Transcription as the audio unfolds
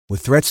With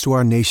threats to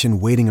our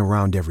nation waiting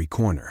around every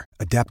corner,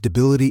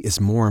 adaptability is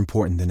more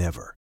important than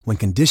ever. When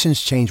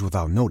conditions change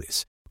without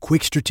notice,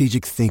 quick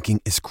strategic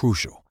thinking is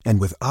crucial.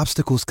 And with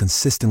obstacles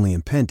consistently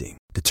impending,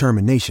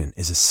 determination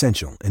is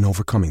essential in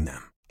overcoming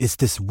them. It's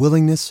this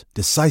willingness,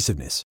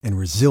 decisiveness, and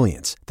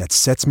resilience that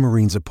sets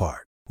Marines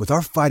apart. With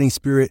our fighting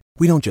spirit,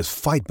 we don't just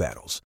fight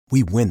battles,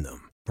 we win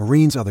them.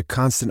 Marines are the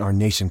constant our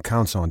nation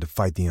counts on to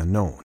fight the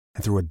unknown.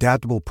 And through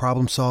adaptable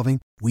problem solving,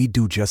 we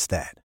do just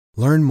that.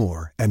 Learn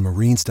more at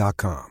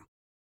marines.com.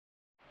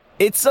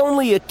 It's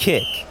only a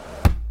kick,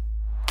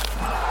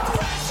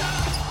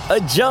 a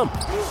jump,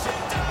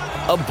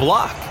 a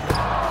block.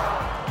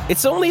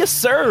 It's only a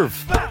serve.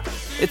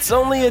 It's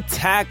only a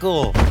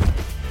tackle,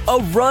 a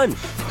run.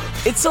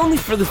 It's only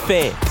for the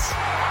fans.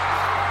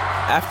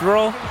 After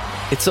all,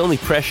 it's only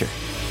pressure.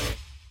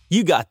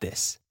 You got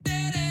this.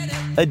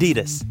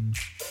 Adidas.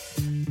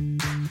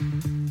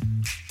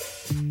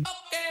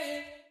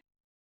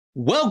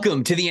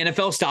 Welcome to the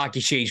NFL Stock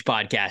Exchange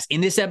podcast. In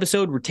this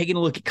episode, we're taking a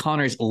look at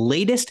Connor's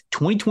latest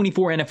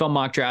 2024 NFL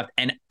mock draft,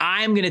 and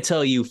I'm going to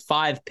tell you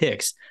 5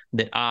 picks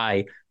that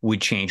I would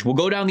change. We'll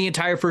go down the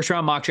entire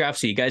first-round mock draft,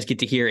 so you guys get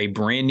to hear a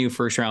brand new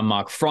first-round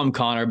mock from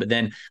Connor, but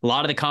then a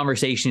lot of the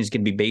conversation is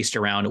going to be based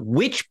around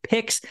which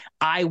picks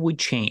I would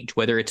change,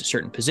 whether it's a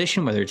certain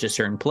position, whether it's a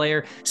certain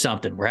player,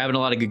 something. We're having a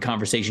lot of good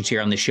conversations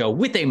here on the show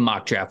with a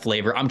mock draft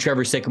flavor. I'm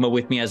Trevor Sikkema.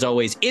 With me, as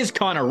always, is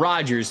Connor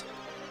Rogers.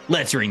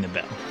 Let's ring the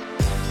bell.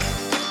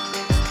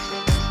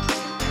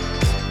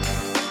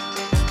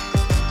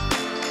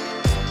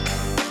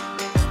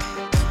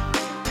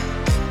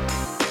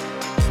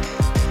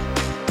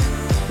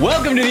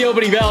 Welcome to the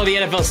opening bell of the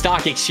NFL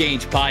Stock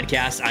Exchange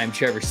podcast. I'm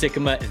Trevor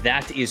Sikkema.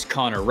 That is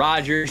Connor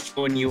Rogers,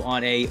 joining you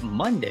on a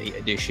Monday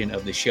edition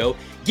of the show,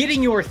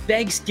 getting your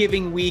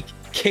Thanksgiving week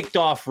kicked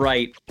off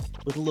right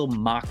with a little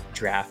mock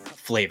draft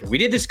flavor. We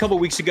did this a couple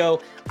weeks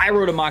ago. I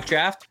wrote a mock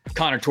draft.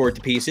 Connor tore it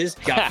to pieces,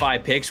 got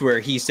 5 picks where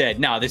he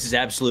said, no, this is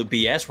absolute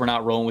BS. We're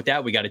not rolling with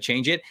that. We got to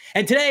change it.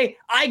 And today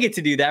I get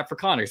to do that for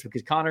Connor's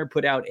because Connor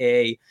put out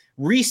a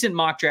recent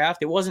mock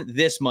draft. It wasn't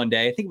this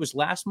Monday. I think it was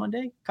last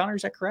Monday. Connor,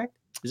 is that correct?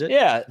 Is it?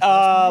 Yeah,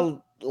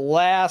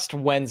 last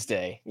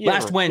Wednesday.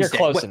 Last Wednesday.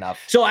 You're close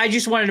enough. So I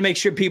just wanted to make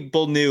sure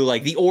people knew,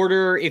 like, the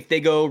order, if they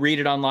go read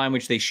it online,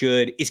 which they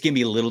should, it's going to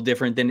be a little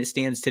different than it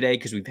stands today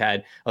because we've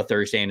had a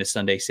Thursday and a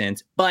Sunday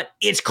since, but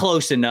it's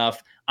close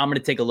enough. I'm going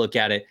to take a look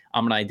at it.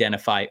 I'm going to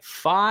identify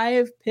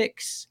 5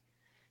 picks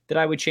that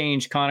I would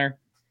change. Connor,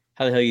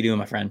 how the hell are you doing,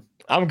 my friend?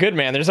 I'm good,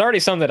 man. There's already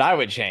some that I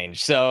would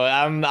change, so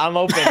I'm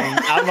open.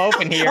 I'm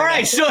open here. All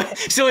right, so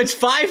it's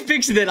 5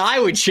 picks that I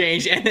would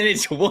change, and then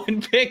it's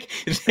 1 pick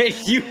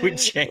that you would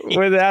change.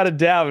 Without a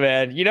doubt,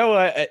 man. You know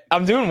what?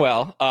 I'm doing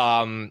well.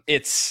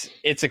 It's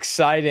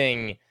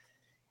exciting.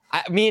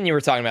 Me and you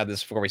were talking about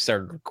this before we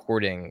started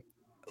recording.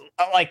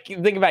 Like,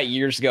 think about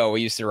years ago,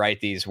 we used to write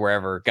these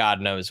wherever,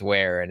 God knows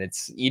where, and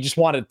you just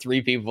wanted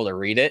 3 people to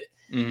read it,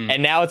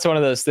 and now it's one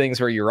of those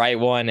things where you write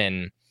one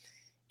and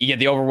you get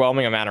the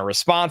overwhelming amount of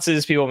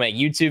responses. People make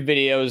YouTube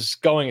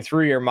videos going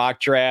through your mock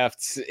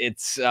drafts.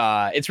 It's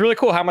really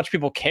cool how much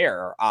people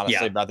care,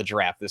 honestly, about the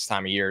draft this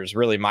time of year is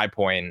really my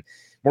point.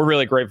 We're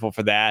really grateful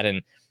for that.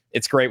 And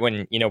it's great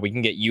when, we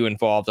can get you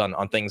involved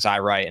on things I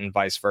write and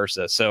vice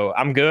versa. So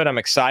I'm good. I'm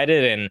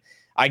excited. And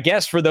I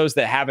guess for those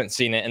that haven't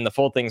seen it, and the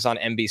full thing's on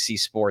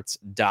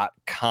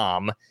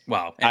NBCsports.com.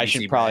 Wow. I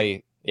should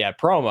probably,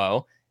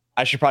 promo.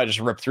 I should probably just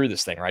rip through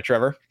this thing, right,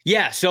 Trevor?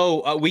 Yeah,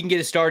 so we can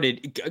get it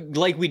started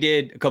like we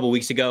did a couple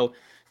weeks ago.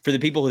 For the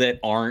people that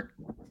aren't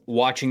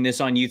watching this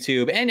on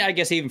YouTube, and I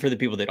guess even for the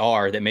people that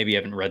are, that maybe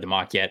haven't read the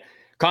mock yet,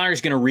 Connor's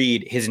going to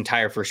read his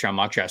entire first-round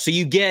mock draft. So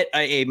you get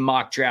a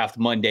mock draft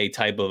Monday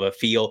type of a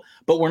feel,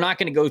 but we're not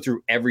going to go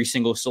through every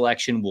single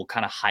selection. We'll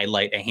kind of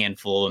highlight a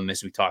handful of them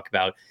as we talk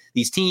about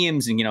these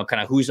teams and,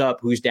 kind of who's up,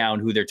 who's down,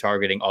 who they're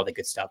targeting, all the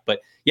good stuff. But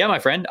yeah, my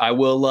friend, I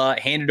will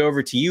hand it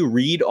over to you.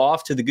 Read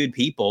off to the good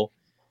people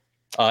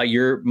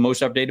your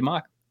most updated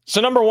mock.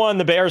 So number 1,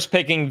 the Bears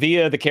picking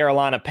via the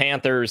Carolina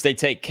Panthers. They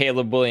take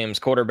Caleb Williams,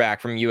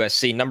 quarterback from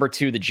USC. Number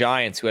 2, the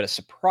Giants, who had a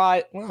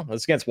surprise. Well,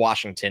 it's against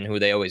Washington, who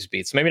they always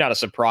beat. So maybe not a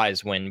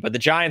surprise win, but the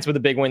Giants with a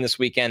big win this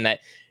weekend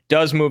that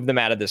does move them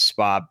out of this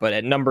spot. But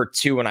at number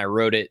 2, when I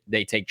wrote it,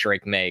 they take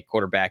Drake May,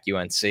 quarterback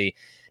UNC.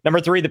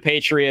 Number 3, the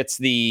Patriots,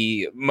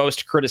 the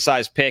most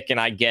criticized pick, and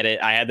I get it.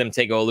 I had them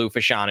take Olu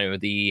Fashanu,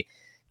 the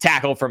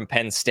tackle from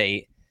Penn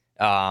State.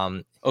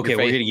 Okay,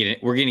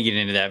 we're gonna get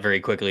into that very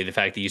quickly. The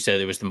fact that you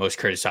said it was the most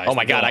criticized. Oh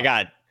my God, I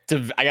got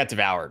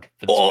devoured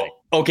for this pick.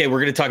 Okay, we're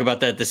gonna talk about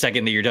that the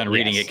second that you're done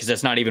reading it, because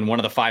that's not even one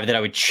of the 5 that I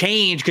would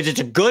change because it's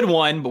a good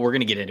one. But we're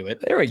gonna get into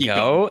it. There we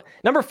go.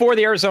 Number 4,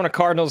 the Arizona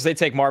Cardinals. They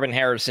take Marvin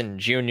Harrison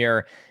Jr.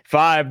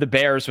 5, the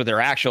Bears with their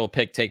actual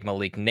pick take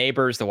Malik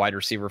Neighbors, the wide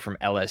receiver from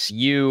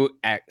LSU.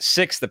 At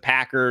 6, the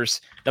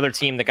Packers, another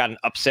team that got an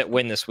upset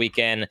win this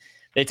weekend.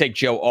 They take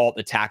Joe Alt,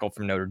 the tackle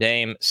from Notre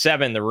Dame.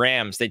 7, the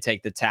Rams. They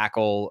take the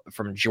tackle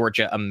from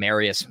Georgia,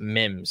 Amarius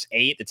Mims.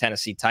 8, the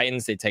Tennessee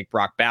Titans. They take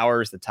Brock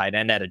Bowers, the tight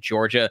end out of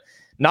Georgia.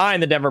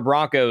 9, the Denver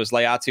Broncos,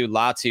 Laiatu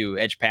Latu,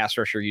 edge pass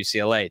rusher,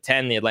 UCLA.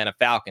 10, the Atlanta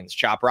Falcons,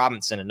 Chop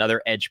Robinson,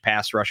 another edge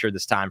pass rusher,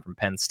 this time from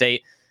Penn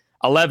State.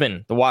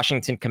 11, the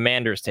Washington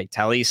Commanders take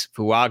Talis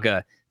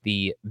Fuaga,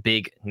 the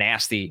big,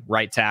 nasty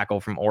right tackle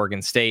from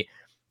Oregon State.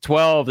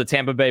 12, the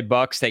Tampa Bay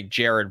Bucks take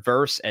Jared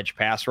Verse, edge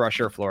pass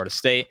rusher, Florida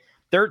State.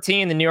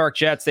 13, the New York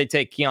Jets, they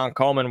take Keon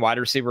Coleman, wide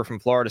receiver from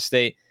Florida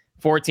State.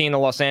 14, the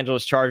Los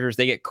Angeles Chargers,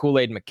 they get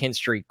Kool-Aid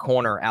McKinstry,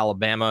 corner,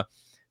 Alabama.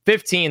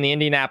 15, the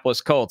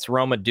Indianapolis Colts,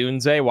 Roma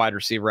Dunze, wide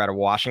receiver out of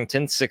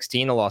Washington.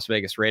 16, the Las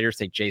Vegas Raiders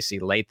take J.C.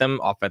 Latham,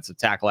 offensive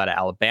tackle out of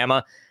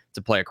Alabama,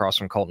 to play across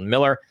from Colton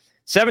Miller.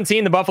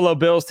 17, the Buffalo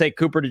Bills take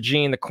Cooper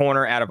DeJean, the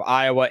corner out of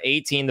Iowa.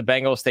 18, the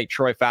Bengals take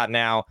Troy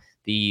Fatnow,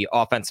 the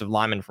offensive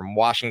lineman from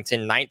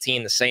Washington.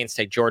 19, the Saints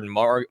take Jordan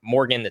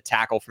Morgan, the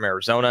tackle from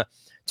Arizona.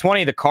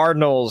 20, the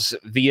Cardinals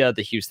via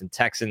the Houston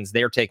Texans.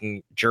 They're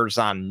taking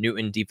Jerzon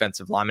Newton,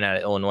 defensive lineman out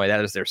of Illinois.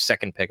 That is their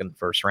second pick in the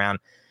first round.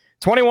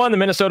 21, the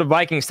Minnesota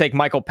Vikings take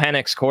Michael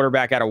Penix,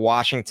 quarterback out of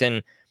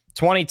Washington.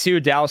 22,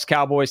 Dallas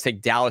Cowboys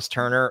take Dallas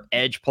Turner,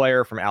 edge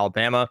player from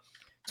Alabama.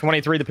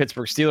 23, the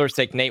Pittsburgh Steelers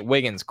take Nate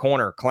Wiggins,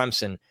 corner,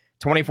 Clemson.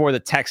 24, the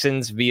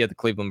Texans via the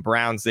Cleveland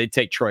Browns. They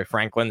take Troy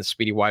Franklin, the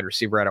speedy wide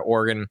receiver out of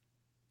Oregon.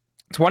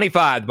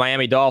 25, the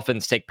Miami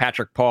Dolphins take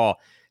Patrick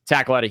Paul,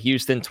 tackle out of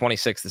Houston.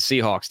 26, the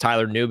Seahawks,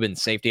 Tyler Nubin,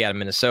 safety out of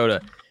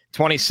Minnesota.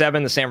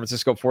 27, the San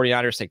Francisco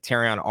 49ers take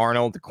Terrion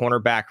Arnold, the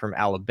cornerback from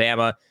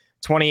Alabama.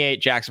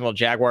 28, Jacksonville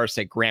Jaguars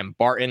take Graham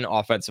Barton,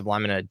 offensive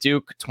lineman out of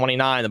Duke.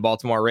 29, the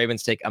Baltimore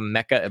Ravens take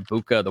Emeka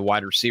Ibuka, the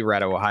wide receiver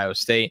out of Ohio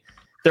State.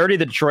 30,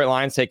 the Detroit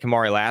Lions take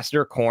Kamari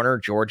Lassiter, corner,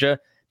 Georgia.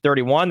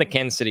 31, the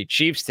Kansas City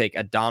Chiefs take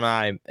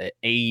Adonai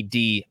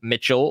A.D.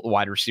 Mitchell,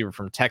 wide receiver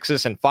from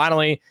Texas. And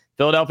finally,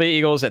 Philadelphia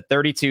Eagles at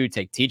 32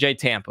 take TJ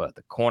Tampa,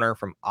 the corner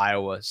from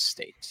Iowa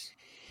State.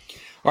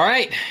 All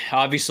right.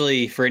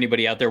 Obviously, for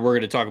anybody out there, we're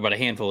going to talk about a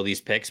handful of these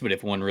picks, but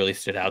if one really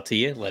stood out to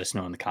you, let us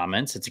know in the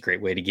comments. It's a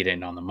great way to get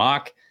in on the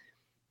mock.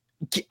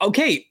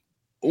 Okay,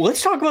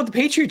 let's talk about the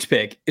Patriots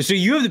pick. So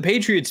you have the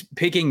Patriots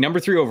picking number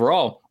 3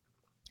 overall,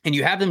 and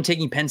you have them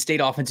taking Penn State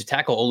offensive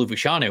tackle Olu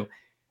Fashanu.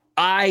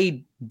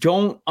 I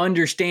don't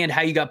understand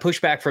how you got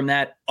pushback from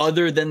that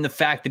other than the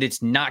fact that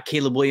it's not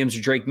Caleb Williams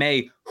or Drake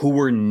May who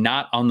were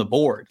not on the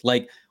board.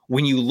 Like,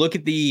 when you look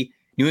at the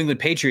New England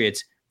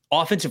Patriots,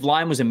 offensive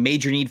line was a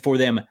major need for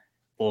them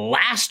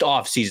last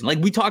offseason. Like,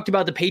 we talked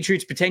about the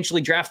Patriots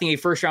potentially drafting a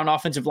first-round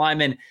offensive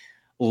lineman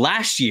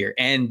last year,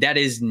 and that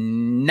is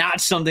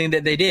not something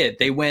that they did.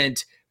 They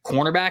went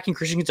cornerback and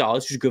Christian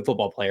Gonzalez, who's a good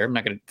football player. I'm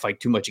not going to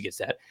fight too much against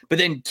that. But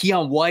then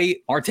Keon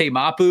White, Marte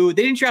Mapu,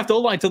 they didn't draft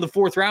O-line until the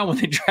 4th round when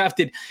they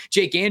drafted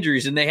Jake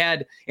Andrews, and they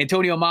had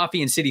Antonio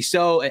Mafi and City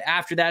So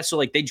after that. So,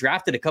 like, they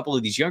drafted a couple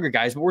of these younger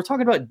guys, but we're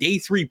talking about day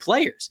 3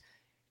 players.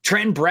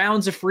 Trent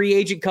Brown's a free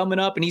agent coming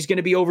up, and he's going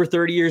to be over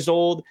 30 years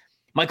old.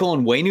 Michael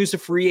Onwenu's a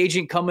free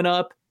agent coming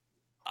up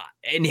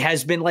and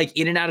has been, like,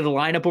 in and out of the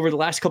lineup over the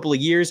last couple of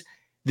years.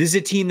 This is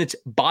a team that's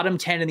bottom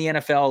 10 in the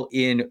NFL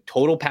in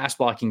total pass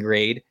blocking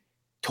grade,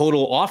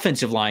 total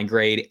offensive line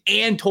grade,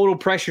 and total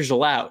pressures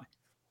allowed.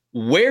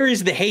 Where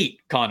is the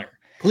hate, Connor?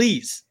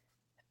 Please.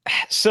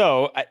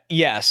 So,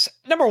 yes.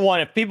 Number one,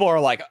 if people are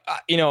like, I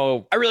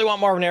really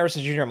want Marvin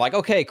Harrison Jr., I'm like,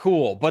 okay,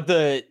 cool. But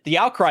the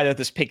outcry that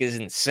this pick is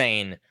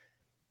insane.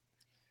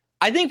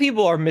 I think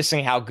people are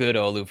missing how good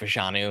Olu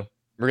Fashanu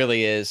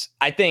really is.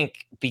 I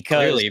think because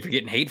clearly, if you're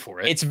getting hate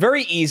for it, it's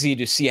very easy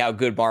to see how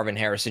good Marvin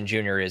Harrison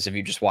Jr. is if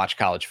you just watch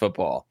college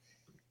football.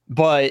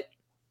 But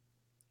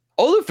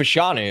Olu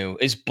Fashanu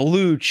is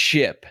blue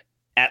chip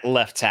at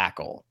left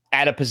tackle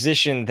at a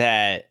position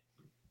that,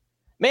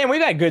 man,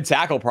 we've had good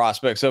tackle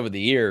prospects over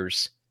the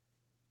years.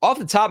 Off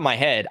the top of my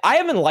head, I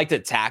haven't liked a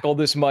tackle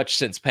this much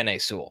since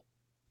Penei Sewell.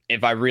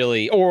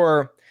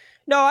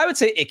 I would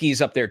say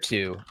Icky's up there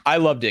too. I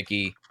loved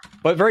Icky,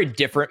 but very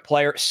different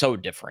player. So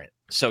different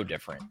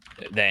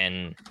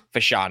than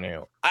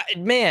Fashanu.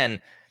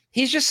 Man,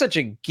 he's just such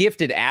a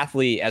gifted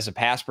athlete as a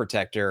pass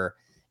protector.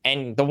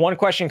 And the one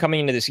question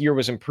coming into this year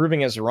was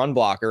improving as a run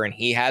blocker, and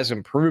he has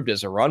improved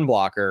as a run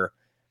blocker.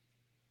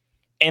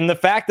 And the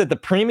fact that the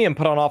premium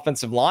put on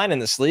offensive line in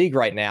this league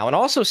right now, and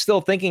also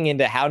still thinking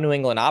into how New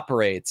England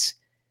operates,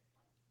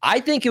 I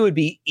think it would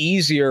be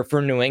easier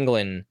for New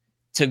England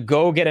to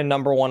go get a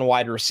number 1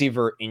 wide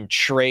receiver in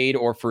trade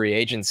or free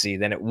agency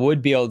than it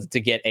would be able to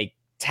get a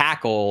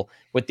tackle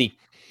with the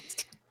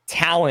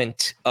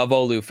talent of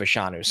Olu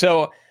Fashanu.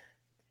 So,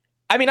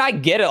 I mean, I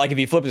get it. Like, if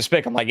you flip this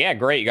pick, I'm like, yeah,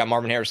 great. You got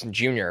Marvin Harrison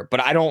Jr.,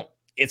 but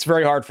it's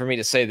very hard for me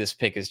to say this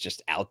pick is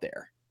just out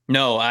there.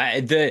 No,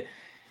 the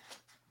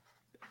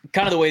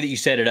kind of the way that you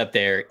set it up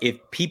there, if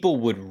people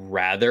would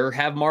rather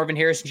have Marvin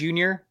Harrison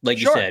Jr., like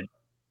you said,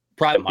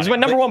 probably he's my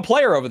number 1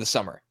 player over the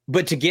summer.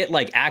 But to get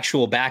like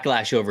actual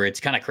backlash over it's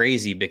kind of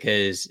crazy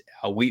because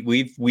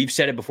we've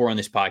said it before on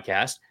this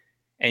podcast,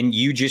 and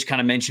you just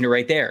kind of mentioned it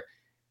right there.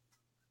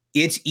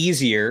 It's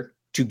easier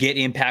to get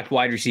impact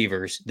wide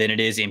receivers than it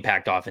is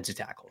impact offensive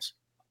tackles.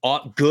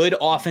 good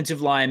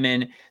offensive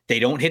linemen. They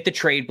don't hit the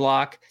trade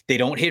block. They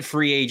don't hit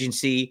free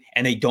agency,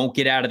 and they don't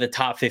get out of the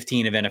top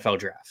 15 of NFL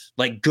drafts.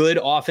 Like good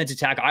offensive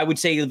tackle. I would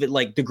say that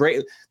like the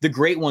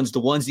great ones, the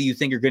ones that you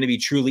think are going to be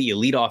truly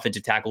elite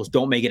offensive tackles,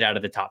 don't make it out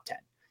of the top 10.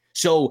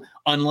 So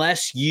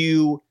unless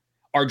you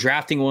are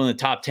drafting one in the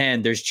top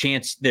 10, there's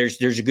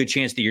a good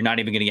chance that you're not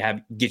even going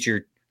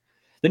to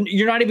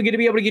you're not even going to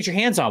be able to get your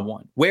hands on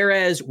one.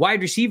 Whereas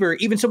wide receiver,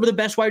 even some of the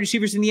best wide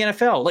receivers in the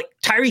NFL, like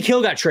Tyreek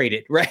Hill got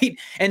traded, right?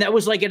 And that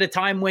was like at a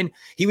time when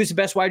he was the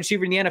best wide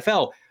receiver in the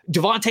NFL.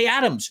 Devontae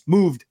Adams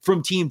moved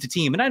from team to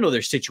team. And I know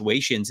there's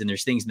situations and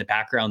there's things in the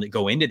background that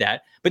go into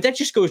that, but that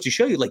just goes to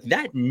show you like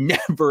that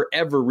never,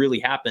 ever really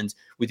happens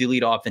with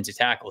elite offensive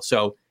tackle.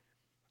 So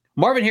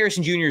Marvin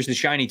Harrison Jr. is the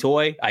shiny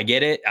toy. I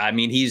get it. I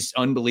mean, he's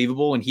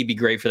unbelievable and he'd be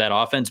great for that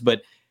offense,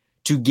 but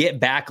to get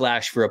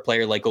backlash for a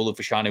player like Olu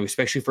Fashanu,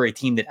 especially for a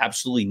team that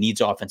absolutely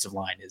needs offensive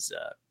line, is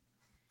a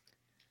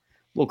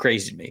little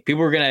crazy to me.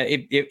 People are going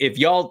to, if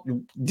y'all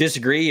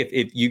disagree,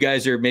 if you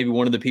guys are maybe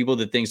one of the people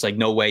that thinks like,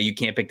 no way, you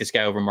can't pick this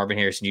guy over Marvin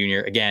Harrison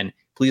Jr., again,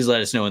 please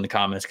let us know in the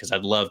comments because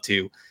I'd love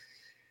to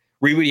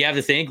read what you have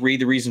to think, read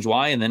the reasons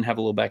why, and then have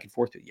a little back and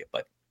forth with you.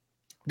 But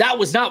that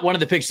was not one of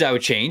the picks that I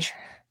would change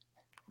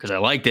because I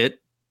liked it.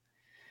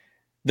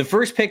 The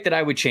first pick that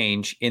I would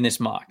change in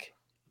this mock,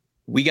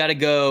 we got to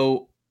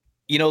go.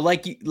 You know,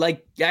 like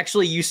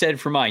actually you said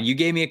for mine, you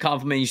gave me a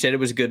compliment. You said it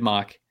was a good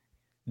mock.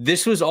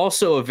 This was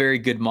also a very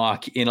good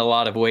mock in a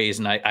lot of ways.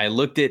 And I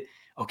looked at,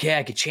 okay,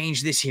 I could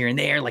change this here and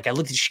there. Like I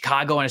looked at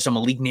Chicago and I saw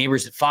Malik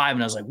Neighbors at 5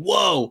 and I was like,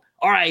 whoa,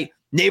 all right,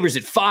 Neighbors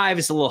at 5.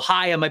 It's a little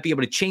high. I might be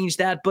able to change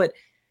that. But,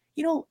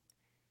 you know,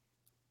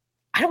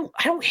 I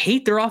don't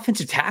hate their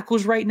offensive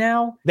tackles right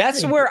now.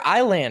 That's where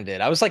I landed.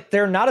 I was like,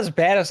 they're not as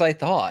bad as I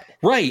thought.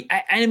 Right.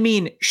 I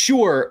mean,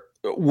 sure.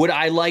 Would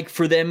I like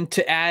for them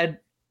to add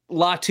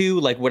Latu?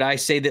 Like, would I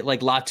say that like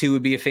Latu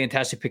would be a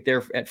fantastic pick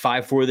there at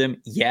 5 for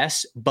them?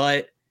 Yes,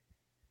 but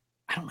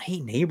I don't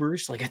hate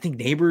Neighbors. Like, I think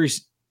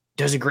Neighbors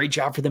does a great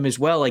job for them as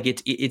well. Like,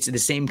 it's the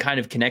same kind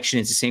of connection.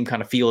 It's the same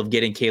kind of feel of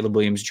getting Caleb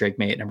Williams, Drake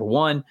May at number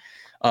 1.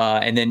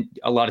 And then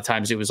a lot of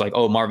times it was like,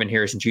 oh, Marvin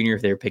Harrison Jr.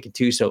 if they were picking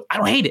 2. So I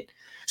don't hate it.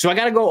 So I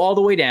got to go all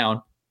the way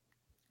down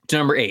to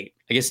number 8.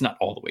 I guess not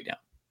all the way down.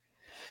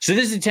 So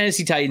this is the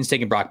Tennessee Titans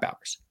taking Brock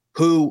Bowers,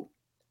 who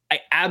I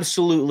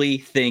absolutely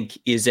think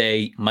is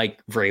a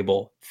Mike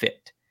Vrabel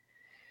fit.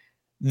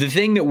 The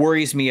thing that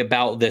worries me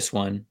about this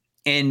one,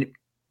 and,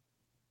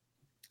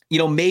 you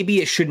know,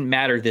 maybe it shouldn't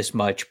matter this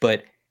much,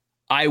 but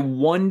I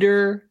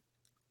wonder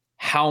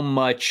how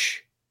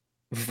much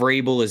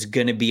Vrabel is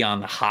going to be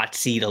on the hot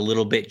seat a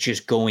little bit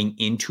just going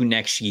into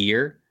next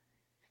year.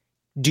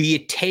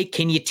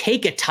 Can you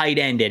take a tight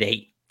end at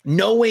 8?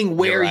 Knowing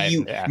where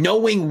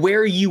knowing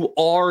where you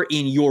are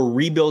in your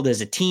rebuild as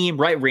a team,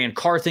 right? Rand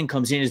Carthen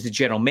comes in as the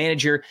general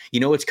manager. You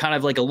know, it's kind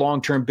of like a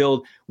long-term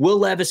build. Will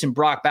Levis and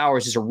Brock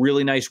Bowers is a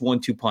really nice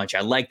 1-2 punch. I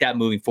like that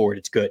moving forward.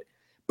 It's good.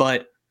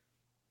 But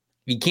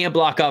you can't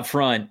block up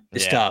front.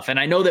 It's tough. And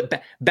I know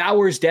that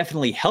Bowers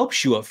definitely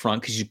helps you up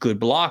front because he's a good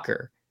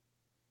blocker.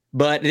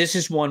 But this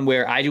is one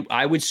where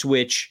I would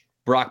switch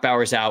Brock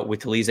Bowers out with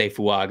Talize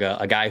Fuaga,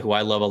 a guy who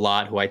I love a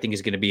lot, who I think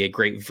is going to be a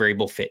great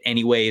variable fit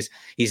anyways.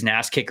 He's an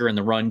ass kicker in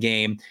the run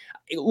game.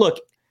 Look,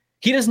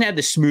 he doesn't have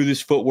the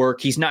smoothest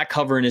footwork. He's not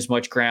covering as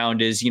much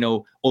ground as, you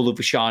know, Olu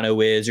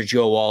Fashanu is or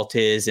Joe Alt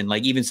is. And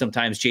like even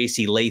sometimes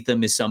JC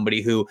Latham is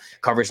somebody who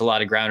covers a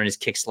lot of ground in his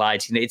kick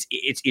slides. You know,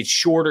 it's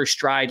shorter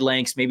stride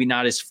lengths, maybe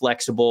not as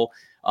flexible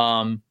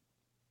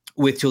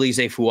with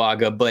Talize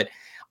Fuaga, but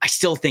I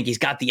still think he's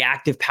got the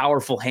active,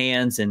 powerful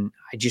hands, and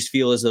I just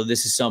feel as though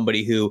this is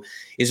somebody who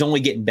is only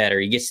getting better.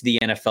 He gets to the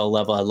NFL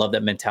level. I love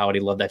that mentality,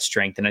 love that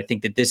strength, and I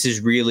think that this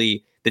is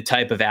really the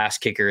type of ass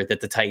kicker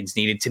that the Titans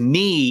needed. To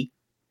me,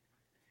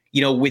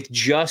 you know, with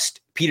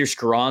just Peter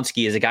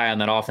Skoronski as a guy on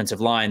that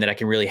offensive line that I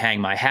can really hang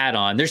my hat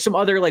on. There's some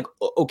other like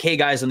okay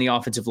guys on the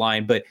offensive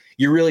line, but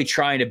you're really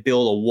trying to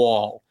build a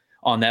wall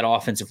on that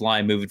offensive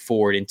line moving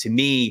forward. And to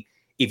me,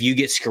 if you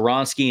get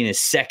Skoronski in his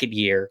second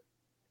year,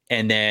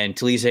 and then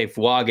Talize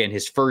Fuaga in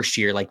his first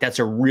year, like that's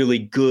a really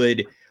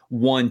good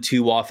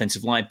 1-2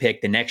 offensive line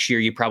pick. The next year,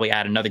 you probably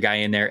add another guy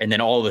in there. And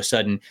then all of a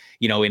sudden,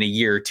 you know, in a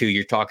year or two,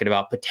 you're talking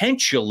about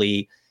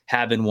potentially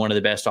having one of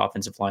the best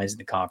offensive lines in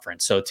the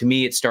conference. So to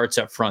me, it starts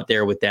up front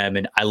there with them.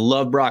 And I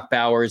love Brock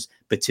Bowers,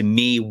 but to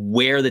me,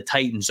 where the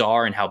Titans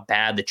are and how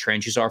bad the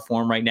trenches are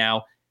for him right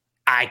now,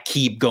 I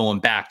keep going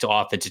back to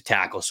offensive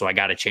tackle. So I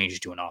got to change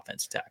it to an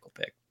offensive tackle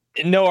pick.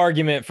 No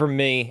argument from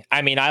me.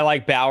 I mean, I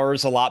like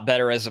Bowers a lot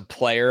better as a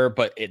player,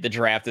 but the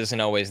draft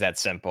isn't always that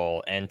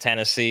simple. And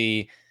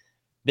Tennessee,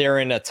 they're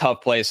in a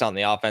tough place on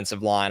the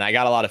offensive line. I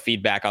got a lot of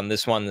feedback on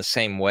this one the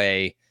same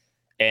way,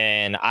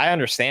 and I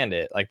understand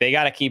it. Like, they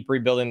got to keep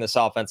rebuilding this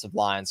offensive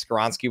line.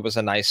 Skoronski was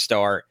a nice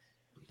start.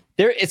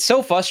 It's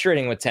so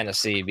frustrating with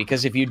Tennessee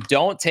because if you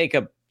don't take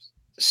a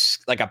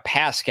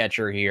pass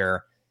catcher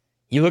here,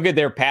 you look at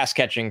their pass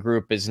catching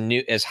group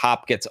as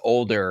Hop gets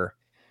older,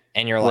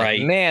 and you're like,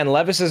 right, man,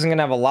 Levis isn't going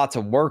to have a lot to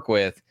work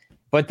with.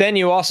 But then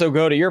you also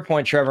go to your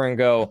point, Trevor, and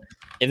go,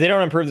 If they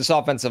don't improve this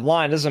offensive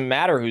line, it doesn't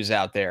matter who's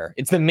out there.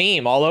 It's the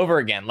meme all over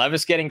again.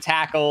 Levis getting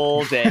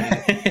tackled and,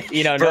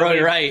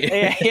 right.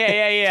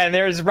 Yeah. And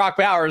there's Brock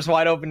Bowers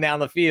wide open down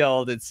the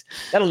field.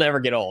 That'll never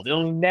get old.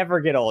 It'll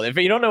never get old. If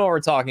you don't know what we're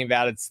talking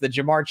about, it's the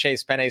Jamar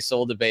Chase Penei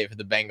Sewell debate for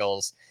the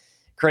Bengals.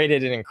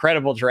 Created an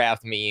incredible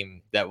draft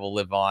meme that will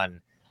live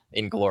on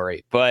in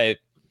glory. But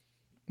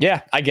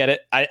yeah, I get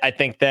it. I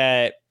think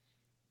that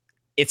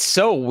it's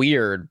so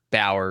weird,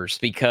 Bowers,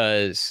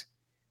 because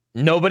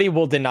nobody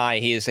will deny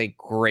he is a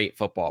great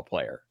football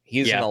player.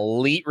 He's an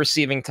elite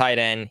receiving tight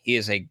end. He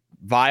is a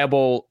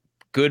viable,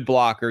 good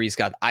blocker. He's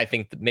got, I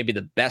think, maybe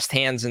the best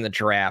hands in the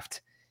draft.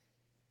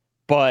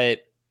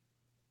 But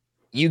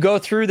you go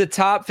through the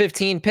top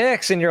 15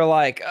 picks and you're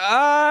like,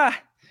 I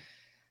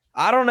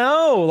don't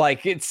know.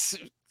 Like, it's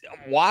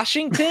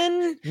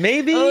Washington,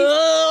 maybe.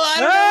 I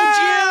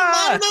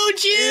don't know,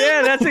 Jim.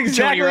 Yeah, that's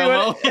exactly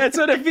that's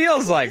what it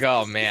feels like.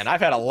 Oh man,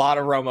 I've had a lot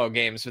of Romo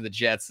games for the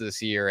Jets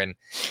this year, and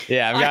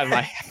yeah, I've got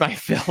my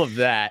fill of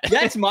that.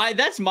 That's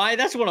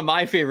one of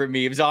my favorite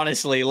memes,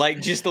 honestly.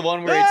 Like just the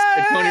one where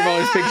it's Tony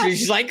Romo's picture.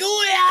 She's like,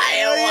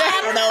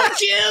 I don't know,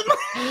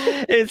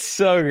 Jim. It's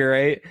so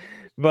great,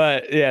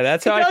 but yeah,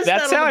 that's how I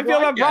feel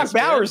about Brock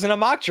Bowers in a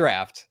mock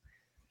draft.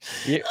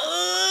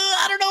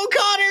 I don't know,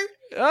 Connor.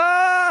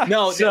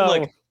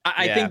 Look,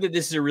 I think that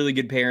this is a really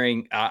good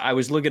pairing. I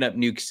was looking up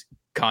Nuke's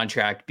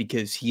contract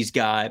because he's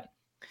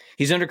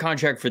under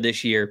contract for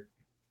this year.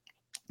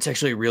 It's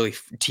actually a really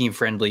team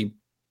friendly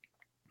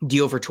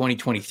deal for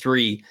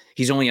 2023.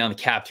 He's only on the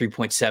cap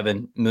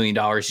 $3.7 million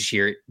this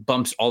year. It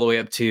bumps all the way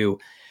up to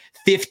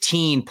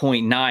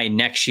 15.9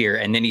 next year.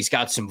 And then he's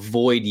got some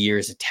void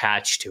years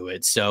attached to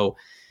it. So,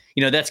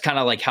 that's kind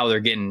of like how they're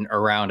getting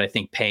around, I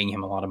think, paying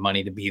him a lot of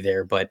money to be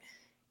there.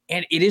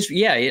 And it is,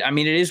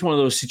 it is one of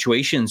those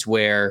situations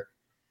where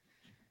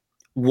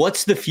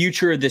what's the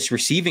future of this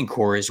receiving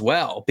core as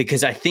well?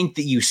 Because I think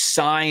that you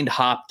signed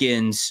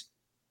Hopkins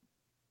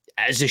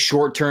as a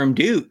short-term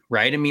dude,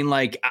 right? I mean,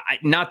 like,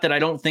 not that I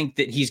don't think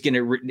that he's going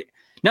to,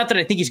 not that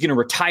I think he's going to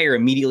retire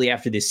immediately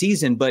after this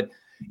season, but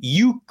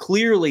you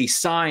clearly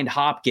signed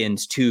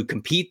Hopkins to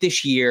compete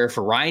this year,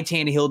 for Ryan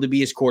Tannehill to be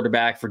his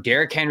quarterback, for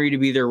Derrick Henry to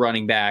be their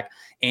running back,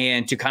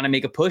 and to kind of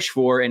make a push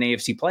for an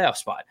AFC playoff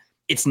spot.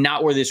 It's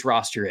not where this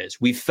roster is.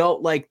 We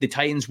felt like the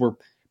Titans were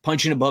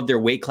punching above their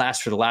weight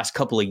class for the last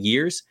couple of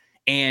years.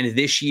 And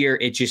this year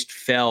it just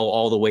fell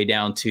all the way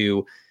down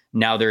to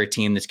now they're a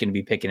team that's going to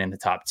be picking in the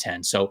top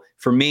 10. So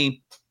for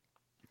me,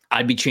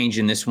 I'd be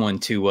changing this one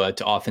to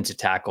offensive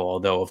tackle.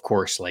 Although of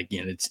course, like,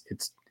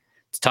 it's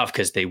tough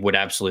because they would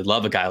absolutely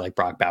love a guy like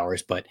Brock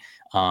Bowers. But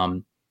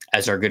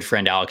as our good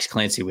friend Alex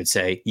Clancy would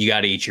say, you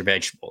got to eat your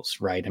vegetables,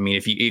 right? I mean,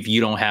 if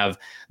you don't have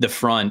the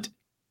front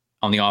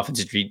on the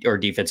offensive or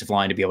defensive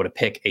line to be able to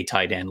pick a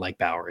tight end like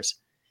Bowers,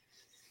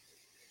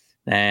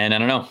 and I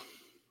don't know. I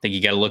think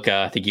you got to look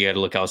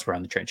elsewhere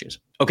on the trenches.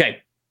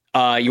 Okay,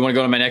 you want to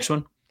go to my next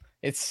one?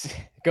 It's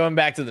going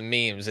back to the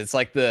memes. It's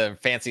like the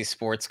fancy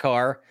sports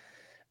car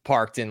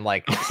parked in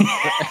like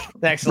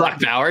next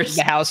Brock Bowers,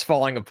 the house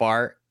falling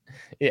apart.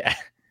 Yeah.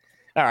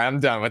 All right, I'm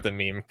done with the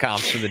meme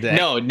comps for the day.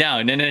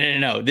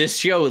 No. This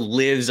show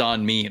lives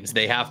on memes.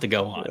 They have to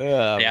go on.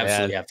 They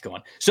absolutely have to go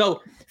on.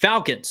 So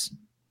Falcons.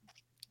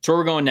 So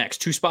we're going next.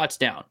 2 spots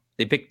down.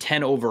 They picked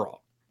 10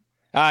 overall.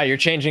 You're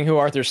changing who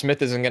Arthur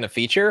Smith isn't going to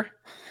feature?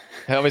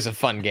 Always a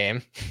fun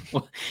game.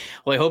 Well,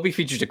 I hope he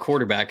features a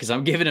quarterback because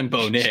I'm giving him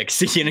Bo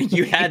Nix.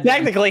 You had he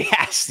technically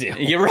has to.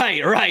 You're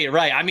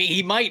right. I mean,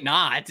 he might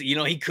not.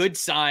 He could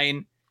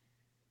sign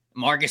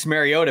Marcus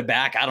Mariota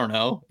back. I don't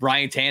know.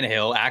 Ryan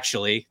Tannehill,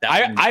 actually.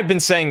 I've been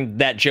saying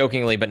that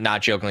jokingly, but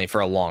not jokingly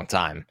for a long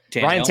time.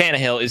 Ryan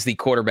Tannehill is the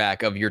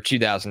quarterback of your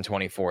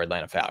 2024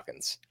 Atlanta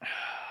Falcons.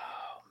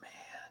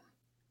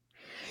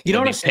 You know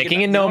what he's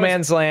picking in no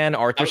man's land.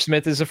 Arthur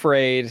Smith is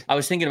afraid. I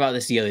was thinking about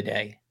this the other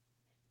day.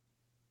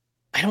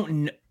 I don't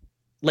know.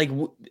 Like,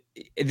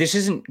 this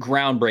isn't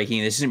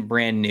groundbreaking. This isn't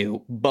brand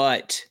new.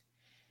 But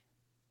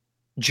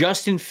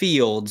Justin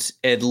Fields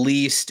at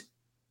least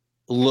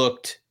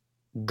looked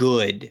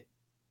good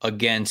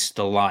against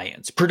the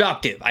Lions.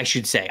 Productive, I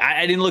should say.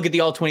 I didn't look at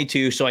the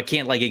All-22, so I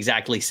can't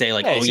exactly say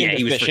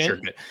he was for sure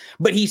good.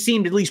 But he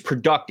seemed at least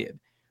productive.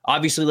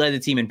 Obviously led the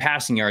team in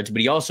passing yards, but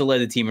he also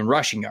led the team in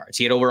rushing yards.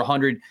 He had over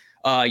 100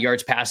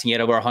 yards passing. He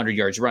had over 100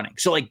 yards running.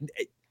 So,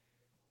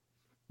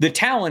 the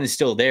talent is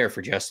still there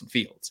for Justin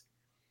Fields.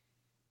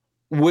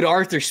 Would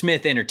Arthur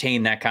Smith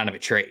entertain that kind of a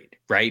trade,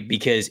 right?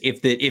 Because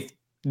if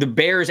the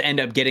Bears end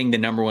up getting the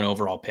number 1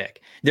 overall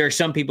pick, there are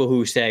some people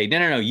who say,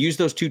 no, use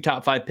those 2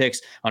 top 5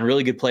 picks on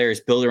really good players,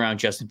 build around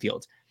Justin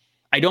Fields.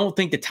 I don't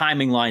think the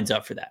timing lines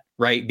up for that,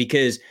 right?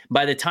 Because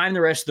by the time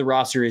the rest of the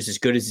roster is as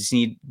good as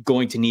it's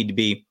going to need to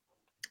be,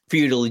 for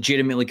you to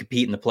legitimately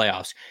compete in the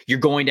playoffs, you're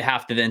going to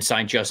have to then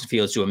sign Justin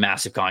Fields to a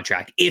massive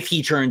contract if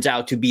he turns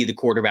out to be the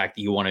quarterback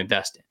that you want to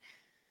invest in.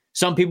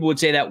 Some people would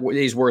say that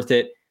is worth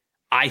it.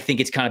 I think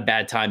it's kind of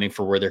bad timing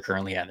for where they're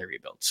currently at in their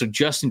rebuild. So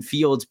Justin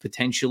Fields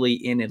potentially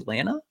in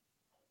Atlanta?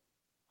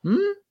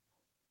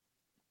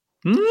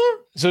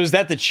 So is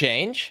that the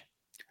change?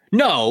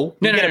 No.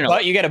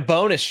 You get a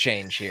bonus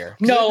change here.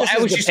 No, this I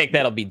is was the just pick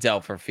that'll be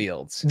dealt for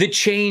Fields. the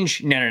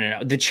change. No.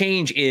 The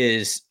change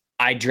is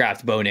I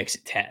draft Bo Nix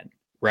at 10,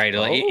 right?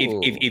 Like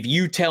if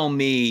you tell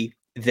me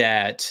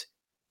that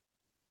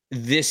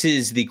this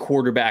is the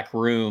quarterback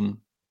room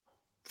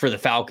for the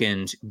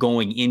Falcons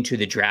going into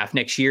the draft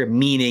next year,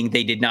 meaning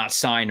they did not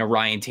sign a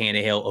Ryan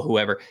Tannehill or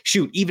whoever.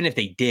 Shoot, even if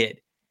they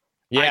did,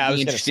 I'd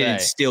be interested in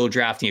still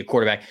drafting a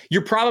quarterback.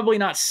 You're probably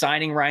not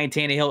signing Ryan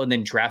Tannehill and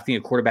then drafting a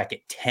quarterback at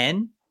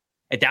 10.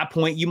 At that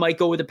point, you might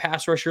go with a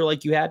pass rusher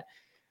like you had.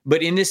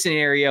 But in this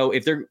scenario,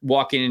 if they're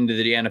walking into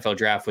the NFL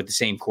draft with the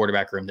same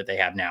quarterback room that they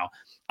have now,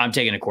 I'm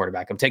taking a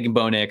quarterback. I'm taking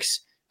Bo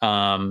Nix.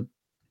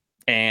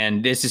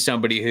 And this is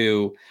somebody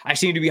who I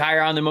seem to be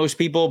higher on than most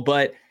people,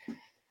 but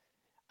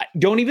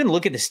don't even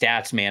look at the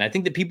stats, man. I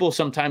think that people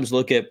sometimes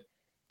look at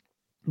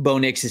Bo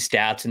Nix's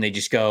stats and they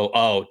just go,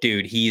 oh,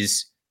 dude,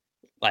 he's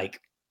like,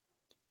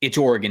 it's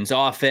Oregon's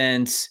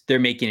offense. They're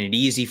making it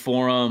easy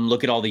for him.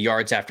 Look at all the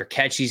yards after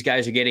catch these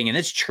guys are getting. And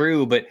that's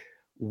true, but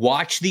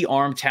watch the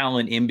arm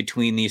talent in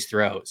between these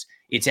throws.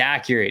 It's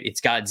accurate.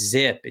 It's got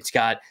zip. It's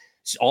got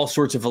all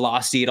sorts of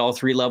velocity at all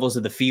three levels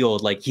of the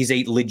field. Like he's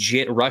a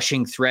legit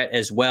rushing threat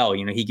as well.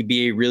 You know, he could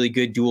be a really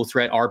good dual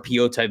threat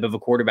RPO type of a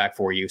quarterback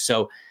for you.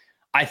 So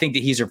I think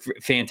that he's a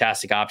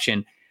fantastic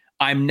option.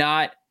 I'm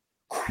not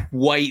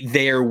quite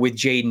there with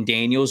Jaden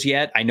Daniels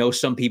yet. I know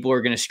some people are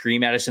going to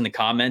scream at us in the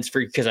comments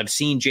because I've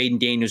seen Jaden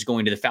Daniels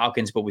going to the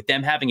Falcons, but with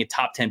them having a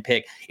top 10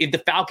 pick, if the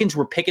Falcons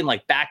were picking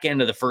like back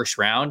end of the first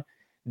round,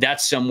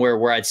 that's somewhere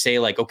where I'd say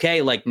like,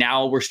 okay, like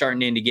now we're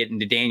starting to get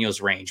into Daniels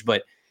range,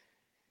 but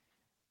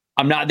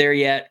I'm not there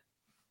yet.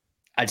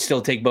 I'd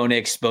still take Bo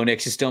Nix. Bo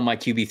Nix is still my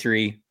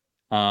QB3.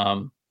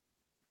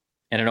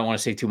 And I don't want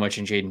to say too much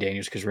in Jaden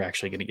Daniels because we're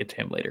actually going to get to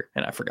him later,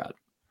 and I forgot.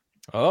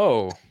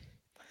 Oh,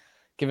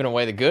 giving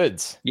away the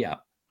goods. Yeah.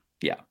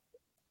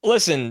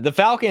 Listen, the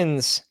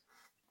Falcons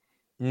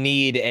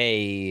need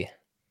a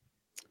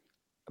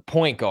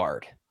point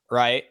guard,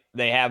 right?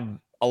 They have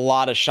a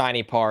lot of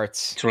shiny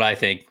parts. That's what I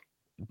think.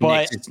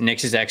 But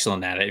Nix is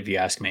excellent at it, if you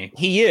ask me.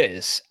 He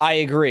is. I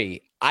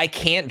agree. I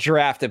can't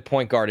draft a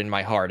point guard in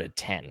my heart at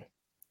 10.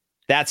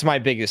 That's my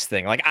biggest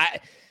thing. Like I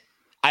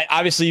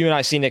obviously you and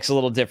I see Nix a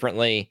little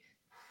differently.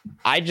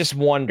 I just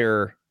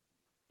wonder,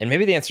 and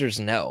maybe the answer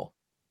is no,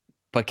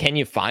 but can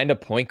you find a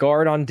point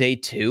guard on day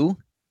 2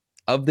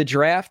 of the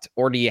draft,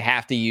 or do you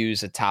have to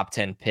use a top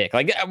 10 pick?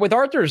 Like with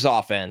Arthur's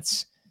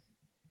offense,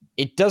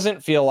 it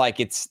doesn't feel like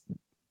it's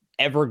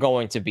ever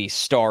going to be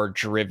star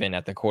driven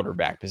at the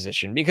quarterback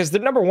position because the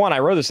number one, I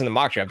wrote this in the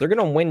mock draft, they're going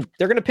to win.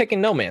 They're going to pick in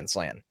no man's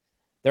land.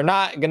 They're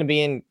not going to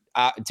be in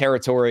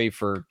territory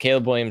for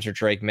Caleb Williams or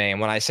Drake May.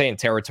 And when I say in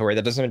territory,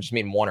 that doesn't just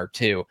mean 1 or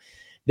 2.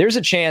 There's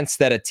a chance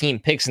that a team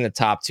picks in the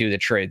top 2 that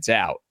trades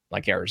out,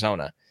 like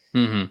Arizona.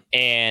 Mm-hmm.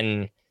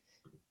 And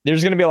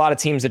there's going to be a lot of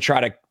teams that try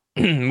to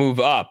move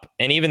up.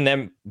 And even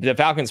them, the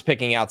Falcons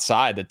picking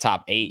outside the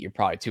top 8, you're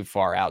probably too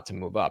far out to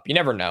move up. You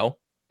never know.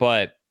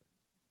 But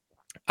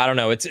I don't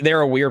know.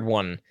 They're a weird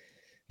one.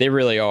 They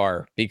really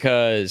are.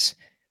 Because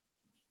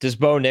does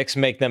Bo Nix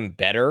make them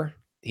better?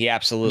 He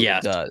absolutely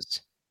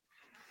does.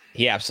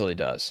 He absolutely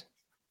does.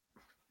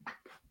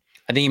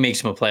 I think he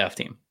makes them a playoff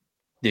team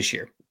this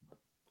year.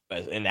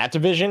 In that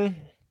division?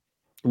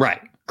 Right.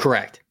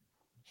 Correct.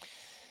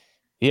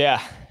 Yeah.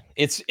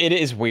 It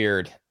is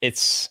weird.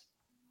 It's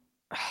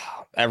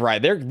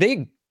right. They're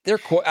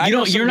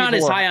you're not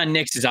as high on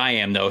Nix as I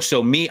am though.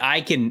 So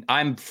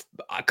I'm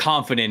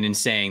confident in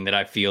saying that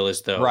I feel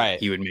as though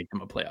he would make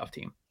them a playoff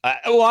team.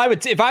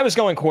 If I was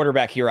going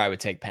quarterback here, I would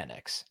take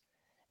Penix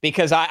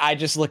because I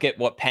just look at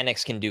what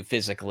Penix can do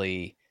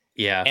physically.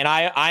 Yeah. And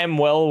I am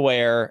well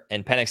aware,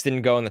 and Penix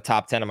didn't go in the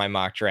top 10 of my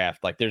mock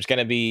draft. Like there's going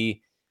to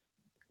be,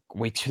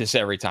 we do this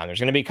every time. There's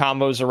going to be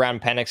combos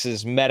around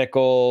Penix's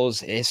medicals,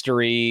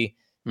 history,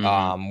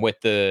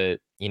 with the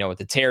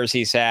tears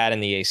he's had in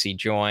the AC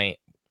joint.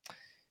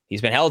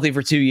 He's been healthy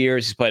for 2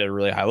 years. He's played at a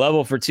really high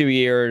level for 2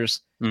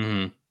 years.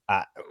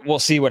 We'll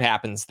see what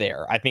happens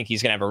there. I think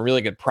he's going to have a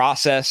really good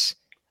process.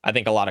 I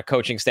think a lot of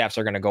coaching staffs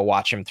are going to go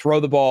watch him throw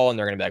the ball, and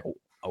they're going to be like,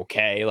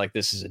 okay, like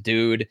this is a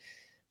dude.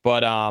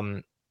 But,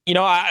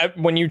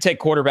 when you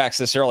take quarterbacks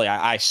this early,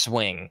 I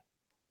swing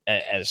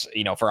as,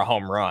 for a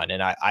home run.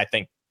 And I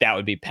think that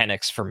would be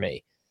Penix for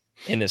me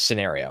in this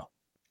scenario.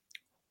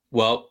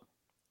 Well,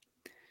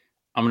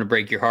 I'm going to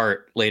break your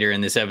heart later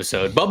in this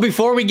episode. But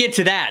before we get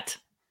to that,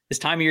 this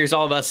time of year is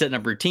all about setting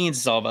up routines.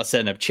 It's all about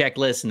setting up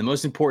checklists. And the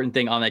most important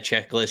thing on that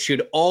checklist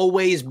should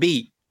always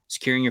be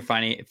securing your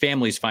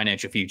family's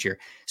financial future,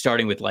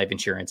 starting with life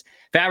insurance.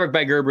 Fabric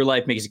by Gerber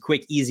Life makes it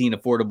quick, easy, and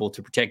affordable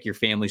to protect your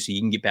family so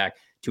you can get back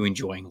to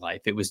enjoying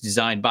life. It was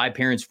designed by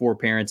parents for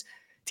parents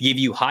to give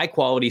you high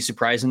quality,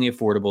 surprisingly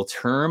affordable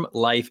term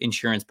life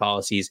insurance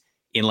policies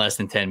in less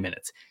than 10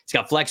 minutes. It's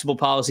got flexible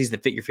policies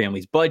that fit your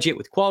family's budget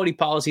with quality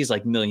policies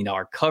like $1 million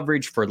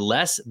coverage for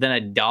less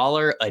than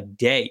 $1 a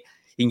day.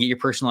 You can get your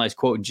personalized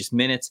quote in just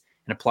minutes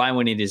and apply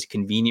when it is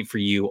convenient for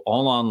you,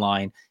 all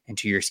online and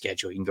to your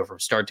schedule. You can go from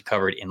start to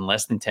covered in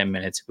less than 10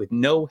 minutes with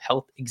no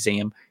health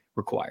exam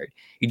required.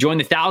 You join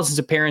the thousands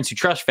of parents who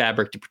trust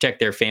Fabric to protect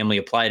their family.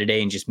 Apply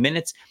today in just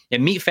minutes at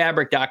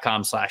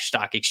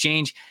meetfabric.com/stock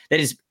exchange. That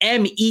is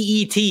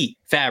MEET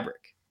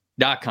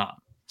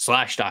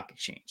fabric.com/stock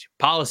exchange.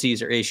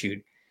 Policies are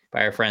issued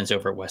by our friends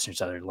over at Western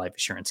Southern Life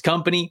Assurance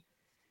Company.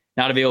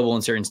 Not available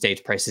in certain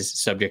states. Prices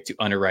subject to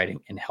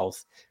underwriting and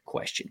health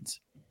questions.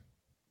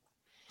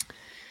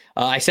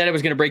 I said I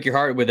was going to break your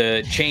heart with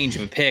a change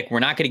of a pick. We're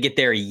not going to get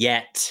there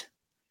yet.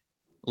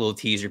 A little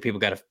teaser. People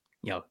got to,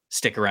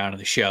 stick around to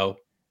the show.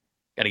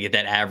 Got to get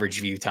that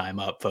average view time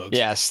up, folks.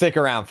 Yeah, stick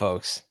around,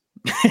 folks.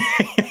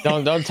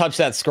 don't touch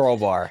that scroll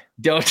bar.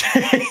 Don't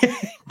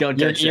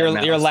touch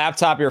your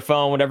laptop, your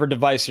phone, whatever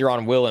device you're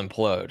on will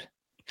implode.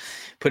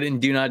 Put it in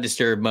do not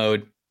disturb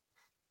mode.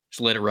 Just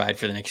let it ride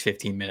for the next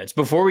 15 minutes.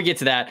 Before we get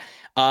to that,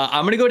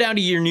 I'm going to go down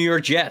to your New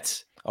York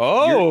Jets.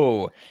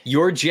 Oh,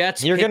 your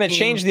Jets. You're going to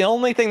change the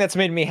only thing that's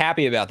made me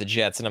happy about the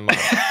Jets in a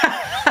month.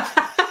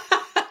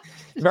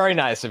 Very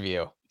nice of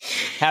you.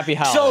 Happy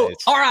holidays.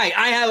 So, all right.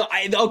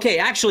 Okay.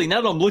 Actually, now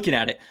that I'm looking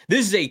at it,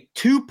 this is a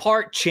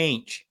 2-part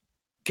change.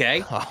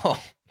 Okay.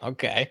 Oh,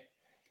 okay.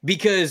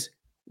 Because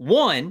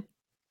one,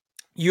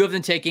 you have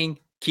them taking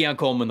Keon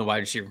Coleman, the wide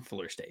receiver from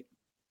Florida State.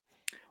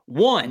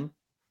 One,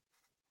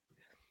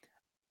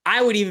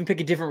 I would even pick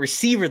a different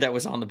receiver that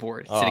was on the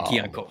board instead of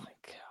Keon Coleman.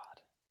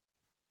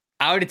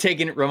 I would have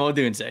taken Rome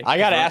Odunze. I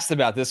got asked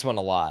about this one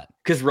a lot.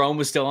 Because Rome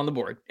was still on the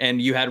board.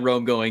 And you had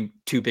Rome going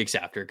 2 picks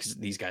after because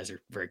these guys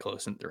are very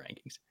close in the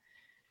rankings.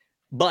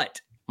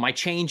 But my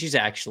change is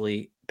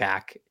actually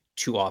back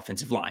to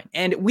offensive line.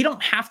 And we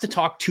don't have to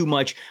talk too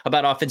much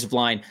about offensive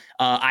line.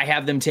 I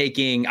have them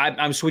taking,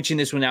 I'm switching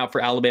this one out for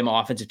Alabama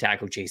offensive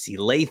tackle J.C.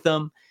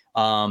 Latham.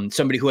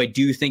 Somebody who I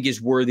do think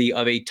is worthy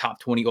of a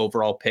top 20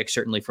 overall pick,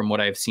 certainly from what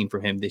I've seen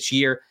from him this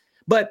year.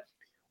 But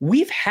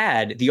we've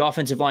had the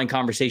offensive line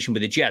conversation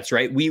with the Jets,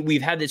 right?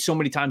 We've had this so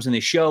many times on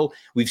this show.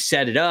 We've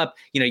set it up.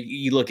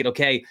 You look at,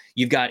 okay,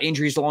 you've got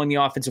injuries along the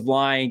offensive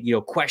line,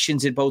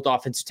 questions at both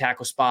offensive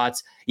tackle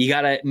spots. You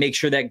got to make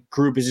sure that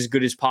group is as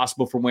good as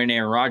possible for when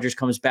Aaron Rodgers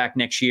comes back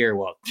next year.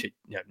 Well,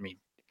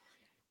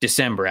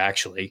 December,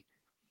 actually.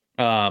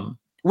 How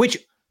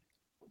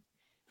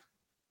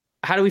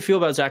do we feel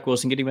about Zach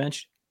Wilson getting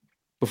benched?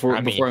 Before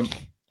I move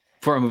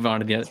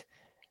on to the other?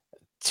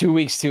 2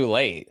 weeks too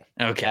late.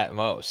 Okay. At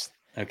most.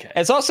 Okay.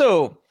 It's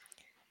also,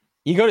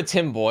 you go to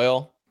Tim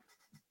Boyle.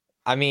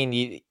 I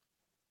mean,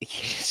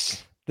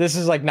 this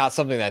is like not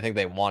something that I think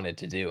they wanted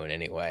to do in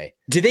any way.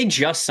 Did they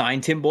just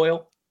sign Tim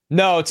Boyle?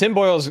 No, Tim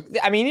Boyle's,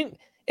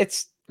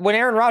 it's when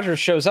Aaron Rodgers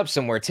shows up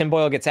somewhere, Tim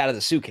Boyle gets out of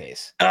the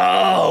suitcase.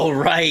 Oh,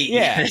 right.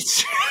 Yeah.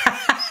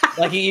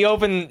 Like you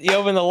open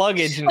the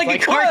luggage and like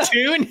it's a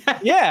cartoon.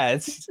 Yeah,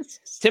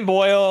 it's Tim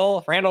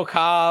Boyle, Randall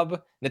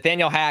Cobb,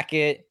 Nathaniel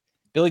Hackett,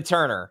 Billy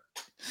Turner.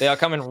 They all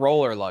come in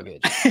roller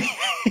luggage.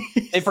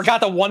 They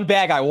forgot the one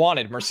bag I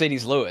wanted,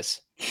 Mercedes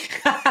Lewis.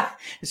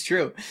 It's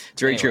true.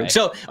 It's very true.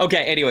 So,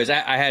 okay. Anyways,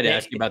 I had to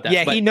ask you about that.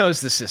 Yeah, he knows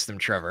the system,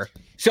 Trevor.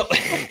 So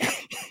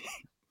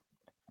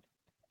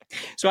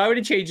I would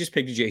have changed his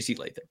pick to J.C.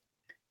 Latham.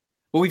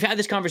 But we've had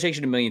this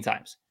conversation a million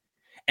times.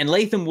 And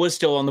Latham was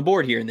still on the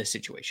board here in this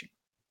situation.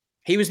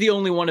 He was the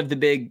only one of the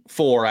big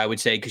 4, I would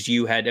say, because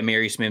you had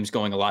Amarius Mims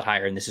going a lot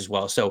higher in this as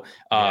well. So,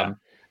 Ola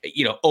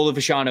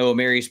Fashano,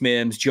 Amarius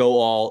Mims, Joe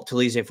All,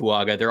 Talize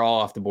Fuaga, they're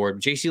all off the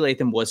board. J.C.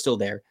 Latham was still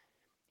there.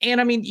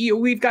 And I mean,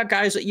 we've got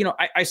guys,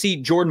 I see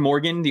Jordan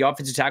Morgan, the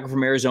offensive tackle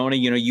from Arizona,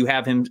 you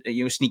have him,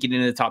 sneaking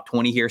into the top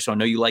 20 here. So I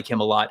know you like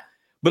him a lot.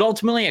 But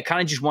ultimately, I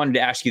kind of just wanted to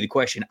ask you the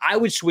question. I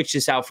would switch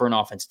this out for an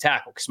offensive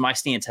tackle because my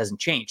stance hasn't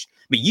changed.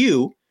 But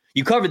you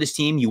cover this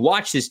team, you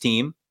watch this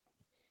team,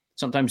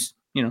 sometimes,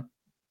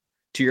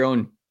 to your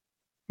own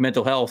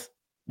mental health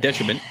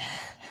detriment.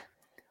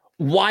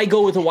 Why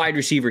go with a wide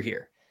receiver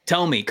here?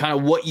 Tell me kind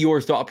of what your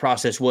thought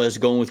process was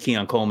going with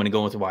Keon Coleman and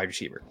going with a wide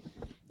receiver.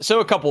 So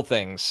a couple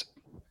things.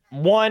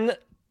 One,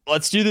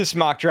 let's do this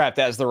mock draft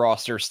as the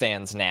roster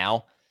stands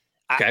now.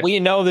 Okay. We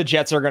know the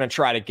Jets are going to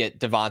try to get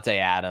Devontae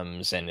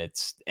Adams, and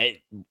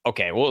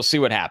okay, we'll see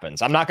what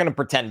happens. I'm not going to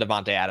pretend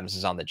Devontae Adams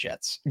is on the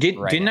Jets.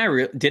 Didn't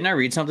I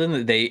read something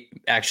that they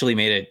actually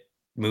made a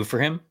move for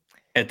him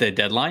at the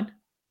deadline?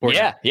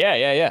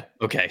 Yeah.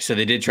 Okay, so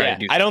they did try to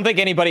do that. I don't think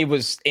anybody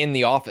was in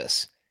the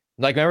office.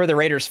 Like, remember the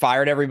Raiders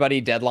fired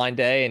everybody deadline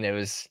day, and it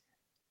was...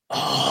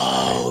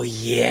 Oh,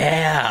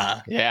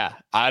 yeah. Yeah.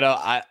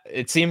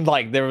 It seemed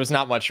like there was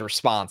not much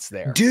response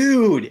there.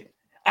 Dude,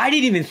 I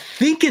didn't even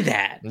think of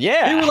that.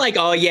 Yeah. They were like,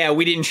 oh, yeah,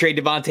 we didn't trade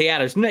Devontae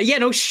Adams.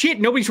 No shit.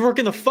 Nobody's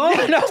working the phone.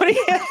 Yeah,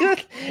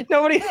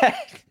 nobody had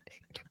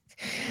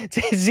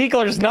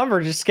Ziegler's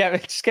number just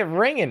kept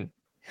ringing.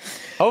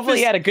 Hopefully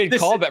he had a good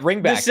call, but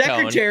ring back.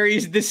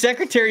 The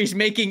secretary's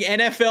making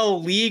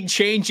NFL league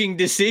changing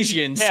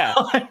decisions. Yeah.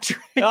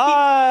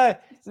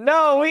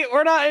 No,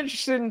 we're not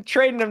interested in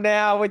trading him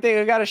now. We think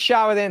we got a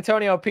shot with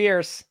Antonio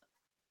Pierce.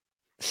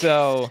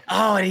 So,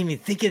 I didn't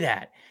even think of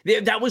that.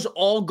 That was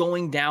all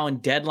going down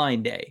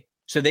deadline day.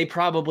 So they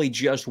probably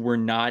just were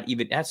not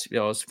even.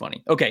 It's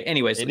funny. Okay.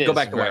 Anyways, go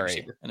back to wide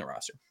receiver in the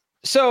roster.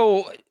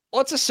 So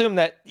let's assume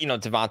that,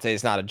 Devontae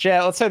is not a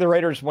Jet. Let's say the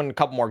Raiders win a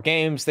couple more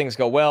games, things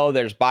go well,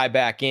 there's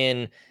buyback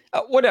in,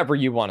 whatever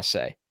you want to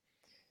say.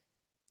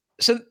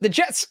 So the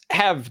Jets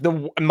have,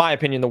 in my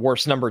opinion, the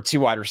worst number 2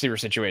 wide receiver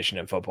situation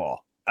in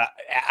football.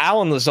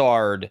 Allen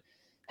Lazard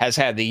has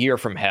had the year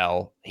from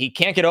hell. He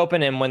can't get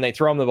open, and when they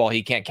throw him the ball,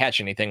 he can't catch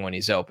anything when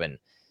he's open.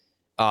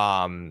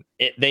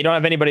 They don't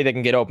have anybody that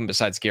can get open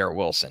besides Garrett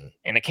Wilson,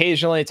 and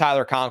occasionally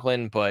Tyler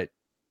Conklin, but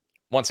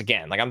once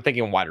again, I'm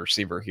thinking wide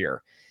receiver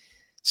here.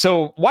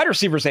 So wide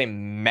receiver is a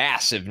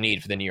massive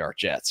need for the New York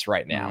Jets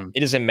right now.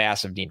 It is a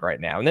massive need right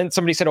now. And then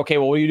somebody said, okay,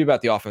 well, what do you do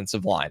about the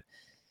offensive line?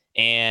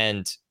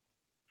 And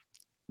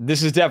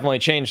this has definitely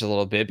changed a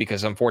little bit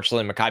because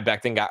unfortunately Mekhi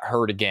Becton got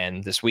hurt again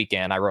this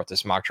weekend. I wrote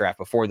this mock draft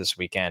before this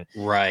weekend.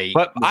 Right.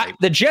 But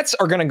the Jets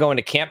are going to go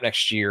into camp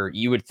next year,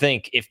 you would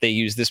think, if they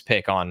use this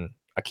pick on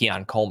a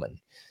Keon Coleman.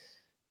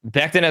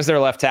 Becton as their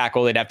left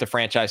tackle, they'd have to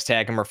franchise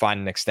tag him or find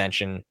an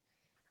extension.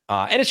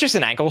 And it's just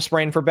an ankle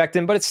sprain for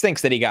Becton, but it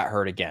stinks that he got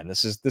hurt again.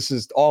 This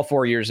is all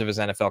 4 years of his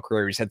NFL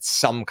career. He's had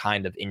some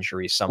kind of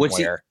injury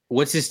somewhere.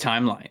 What's his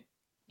timeline?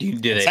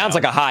 It sounds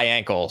like a high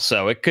ankle,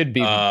 so it could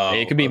be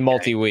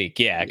multi-week.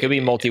 Yeah, it could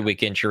be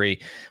multi-week injury.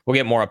 We'll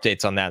get more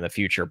updates on that in the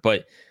future.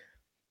 But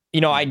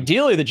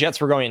ideally, the Jets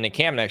were going into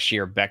camp next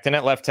year. Becton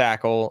at left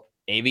tackle.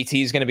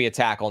 AVT is going to be a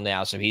tackle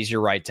now, so he's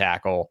your right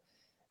tackle.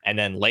 And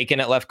then Lakin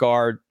at left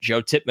guard.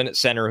 Joe Tippmann at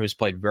center, who's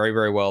played very,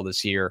 very well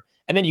this year.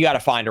 And then you got to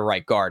find a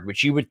right guard,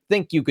 which you would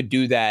think you could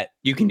do that.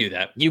 You can do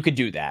that. You could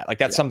do that.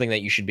 That's something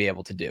that you should be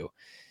able to do.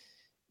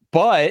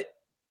 But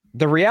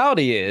the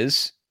reality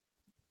is,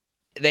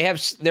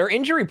 they're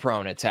injury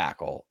prone at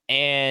tackle.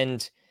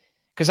 And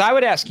because I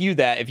would ask you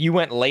that if you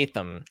went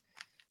Latham,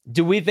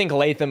 do we think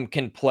Latham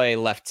can play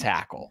left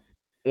tackle?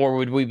 Or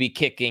would we be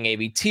kicking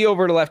AVT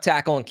over to left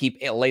tackle and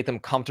keep Latham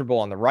comfortable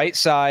on the right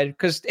side?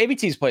 Because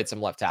AVT's played some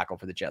left tackle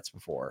for the Jets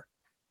before.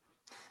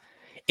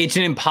 It's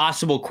an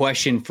impossible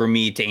question for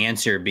me to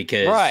answer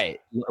because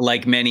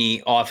like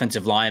many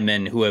offensive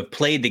linemen who have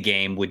played the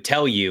game would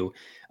tell you,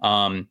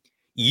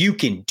 you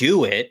can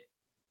do it.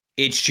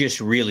 It's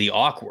just really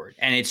awkward.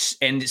 And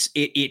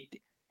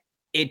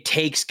it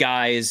takes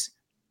guys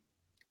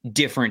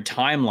different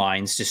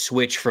timelines to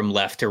switch from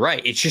left to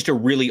right. It's just a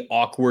really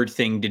awkward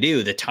thing to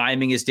do. The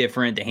timing is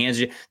different.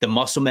 The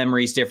muscle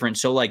memory is different.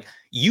 So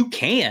you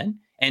can,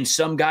 and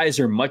some guys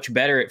are much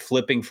better at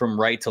flipping from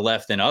right to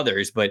left than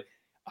others, but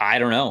I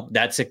don't know.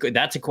 That's a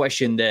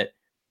question that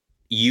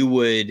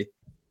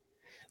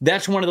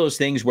that's one of those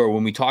things where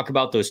when we talk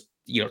about those,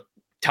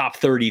 top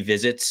 30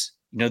 visits,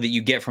 that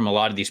you get from a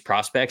lot of these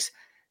prospects,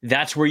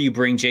 that's where you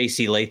bring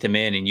JC Latham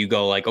in and you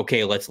go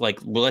okay,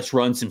 let's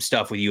run some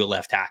stuff with you at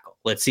left tackle.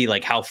 Let's see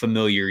how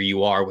familiar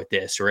you are with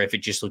this, or if it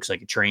just looks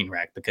like a train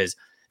wreck, because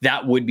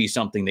that would be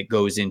something that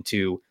goes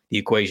into the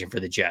equation for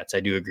the Jets. I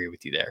do agree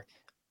with you there.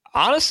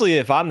 Honestly,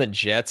 if I'm the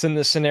Jets in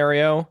this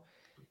scenario,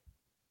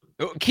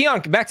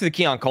 back to the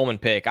Keon Coleman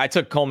pick. I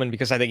took Coleman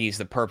because I think he's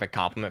the perfect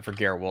complement for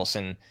Garrett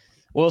Wilson.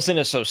 Wilson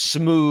is so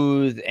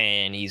smooth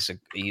and he's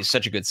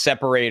such a good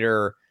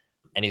separator.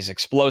 And he's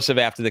explosive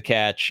after the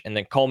catch. And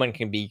then Coleman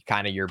can be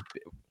kind of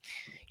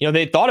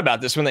they thought about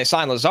this when they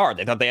signed Lazard.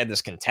 They thought they had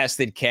this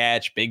contested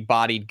catch,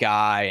 big-bodied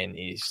guy, and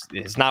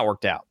it's not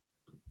worked out.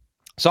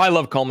 So I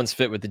love Coleman's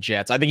fit with the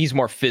Jets. I think he's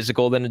more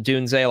physical than a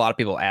Dunze. A lot of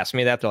people ask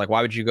me that. They're like,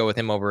 why would you go with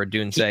him over a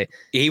Dunze?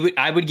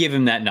 I would give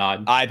him that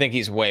nod. I think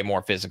he's way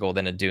more physical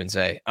than a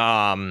Dunze.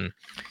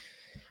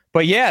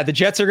 But yeah, the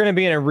Jets are going to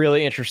be in a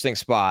really interesting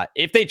spot.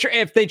 If they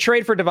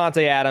trade for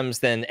Davante Adams,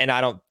 then, and I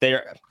don't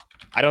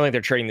think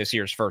they're trading this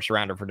year's first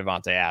rounder for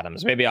Davante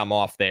Adams. Maybe I'm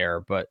off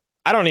there, but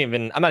I'm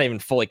not even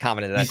fully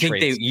confident that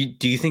trade.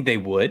 Do you think they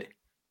would?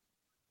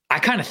 I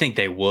kind of think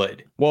they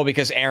would. Well,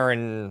 because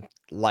Aaron's,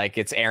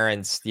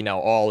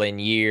 all in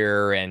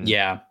year, and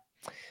yeah,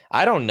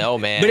 I don't know,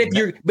 man. But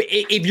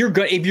if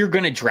you're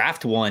going to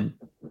draft one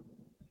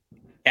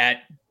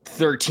at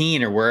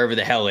 13 or wherever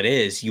the hell it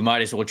is, you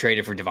might as well trade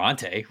it for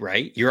Davante,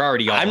 right? You're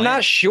already all in.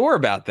 Not sure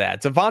about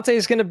that. Davante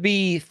is going to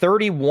be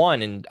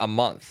 31 in a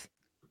month.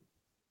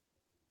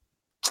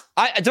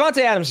 Davante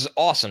Adams is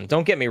awesome.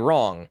 Don't get me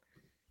wrong,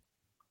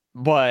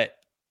 but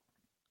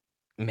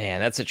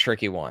man, that's a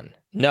tricky one.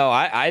 No,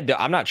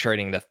 I'm not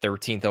trading the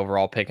 13th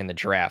overall pick in the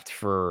draft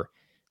for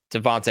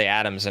Davante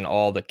Adams and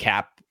all the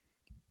cap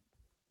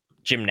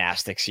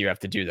gymnastics you have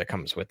to do that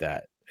comes with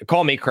that.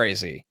 Call me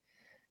crazy.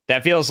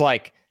 That feels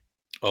like,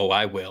 oh,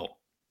 I will.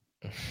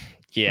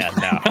 Yeah,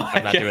 no,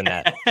 I'm not doing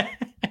that.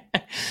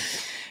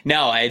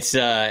 No, it's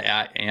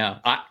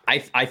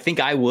I think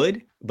I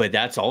would. But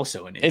that's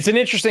also it's an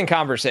interesting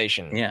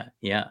conversation.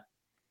 Yeah.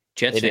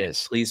 Jets it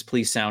fans, is.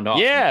 Please sound off.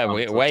 Yeah,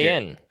 weigh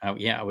in. I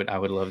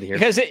would love to hear.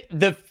 Because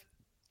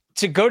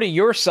to go to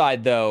your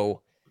side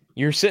though,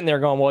 you're sitting there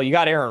going, well, you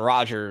got Aaron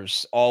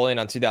Rodgers all in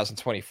on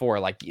 2024.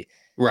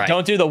 Right.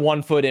 Don't do the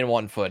 1 foot in,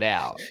 1 foot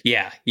out.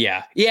 Yeah.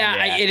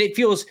 It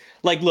feels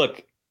like,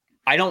 look,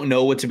 I don't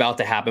know what's about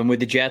to happen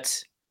with the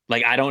Jets.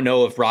 I don't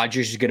know if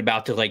Rodgers is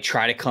about to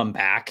try to come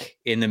back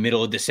in the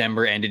middle of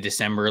December, end of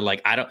December.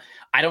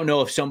 I don't know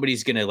if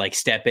somebody's going to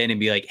step in and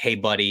be like, hey,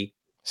 buddy,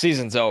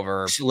 Season's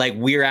over. Like,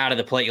 we're out of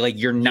the play. Like,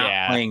 you're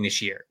not playing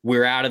this year.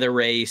 We're out of the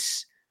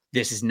race.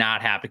 This is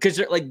not happening.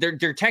 Because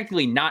they're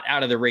technically not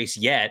out of the race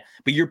yet,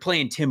 but you're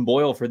playing Tim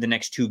Boyle for the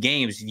next 2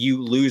 games. If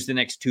you lose the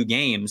next 2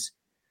 games,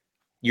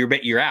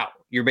 you're out.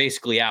 You're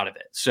basically out of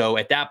it. So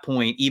at that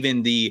point,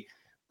 even the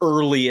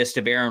earliest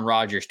of Aaron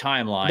Rodgers'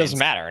 timeline doesn't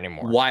matter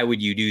anymore. Why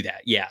would you do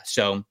that? Yeah.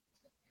 So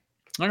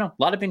I don't know.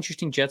 A lot of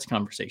interesting Jets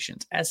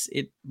conversations, as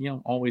it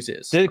always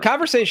is. The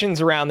conversations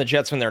around the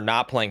Jets when they're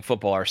not playing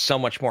football are so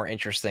much more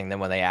interesting than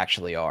when they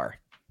actually are.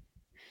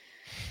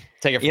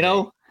 Take it from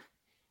me.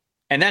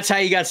 And that's how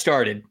you got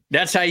started.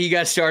 That's how you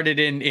got started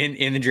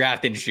in the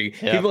draft industry.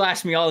 Yep. People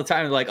ask me all the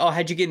time, like, "Oh,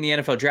 how'd you get in the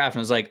NFL draft?" And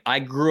I was like, "I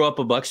grew up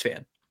a Bucs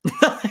fan."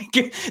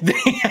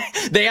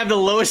 They have the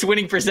lowest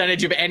winning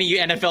percentage of any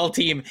NFL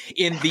team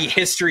in the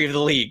history of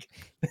the league.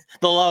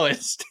 The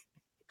lowest.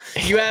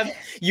 You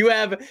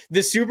have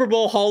the Super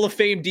Bowl Hall of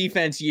Fame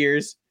defense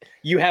years.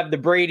 You have the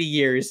Brady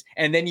years,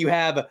 and then you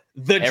have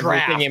the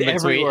draft in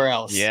everywhere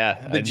else.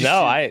 Yeah,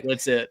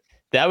 that's it.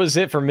 That was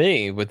it for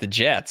me with the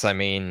Jets. I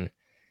mean,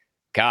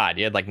 God,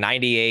 you had like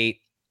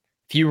 98,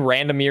 few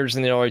random years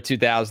in the early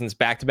 2000s,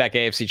 back-to-back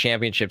AFC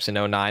championships in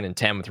 09 and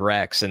 10 with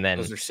Rex, and then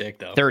those are sick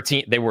though.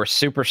 13, they were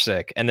super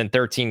sick, and then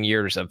 13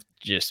 years of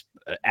just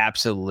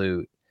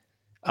absolute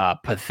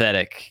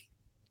pathetic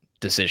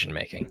decision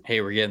making.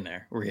 Hey, we're getting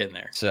there.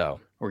 So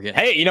we're getting.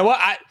 Hey, you know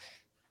what?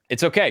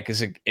 It's okay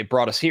because it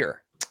brought us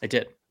here. It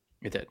did.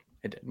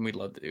 And we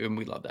love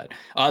that.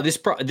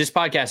 This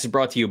podcast is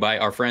brought to you by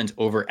our friends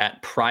over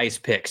at Prize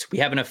Picks. We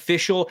have an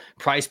official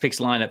Prize Picks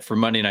lineup for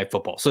Monday Night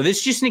Football. So this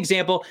is just an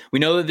example. We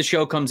know that the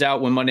show comes out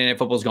when Monday Night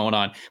Football is going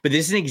on, but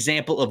this is an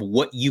example of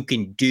what you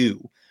can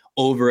do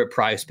over at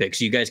Prize Picks.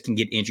 So you guys can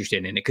get interested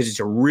in it because it's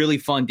a really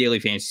fun daily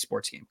fantasy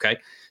sports game. Okay.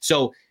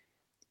 So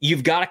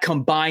you've got to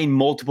combine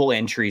multiple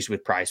entries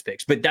with Prize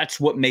Picks, but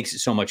that's what makes it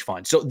so much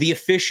fun. So the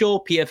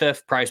official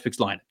PFF Prize Picks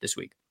lineup this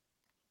week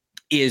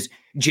is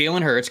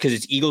Jalen Hurts, because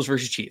it's Eagles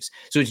versus Chiefs.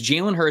 So it's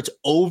Jalen Hurts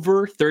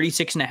over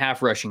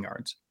 36.5 rushing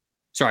yards.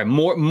 Sorry,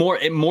 more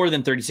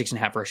than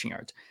 36.5 rushing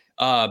yards.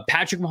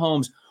 Patrick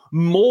Mahomes,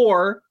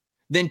 more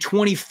than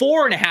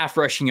 24.5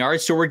 rushing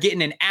yards. So we're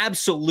getting an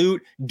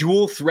absolute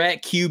dual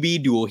threat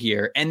QB duel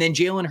here. And then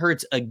Jalen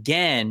Hurts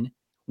again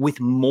with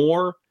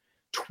more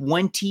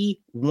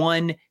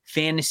 21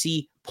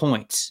 fantasy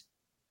points.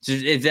 So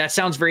if that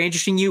sounds very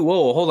interesting to you,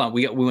 whoa, hold on.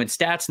 We went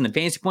stats and the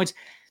fantasy points.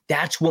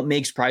 That's what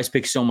makes Prize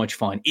Picks so much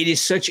fun. It is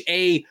such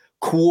a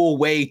cool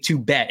way to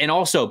bet. And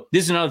also,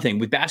 this is another thing.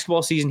 With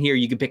basketball season here,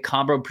 you can pick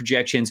combo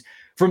projections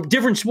from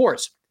different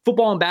sports.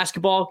 Football and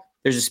basketball,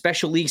 there's a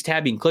special leagues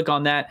tab. You can click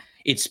on that.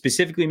 It's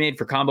specifically made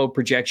for combo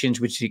projections,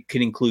 which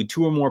could include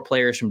 2 or more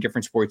players from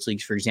different sports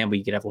leagues. For example,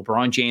 you could have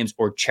LeBron James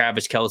or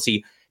Travis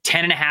Kelce,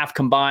 10.5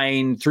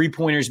 combined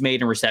 3-pointers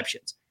made and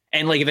receptions.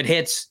 And like if it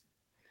hits,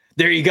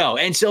 there you go.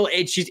 And so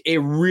it's just a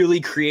really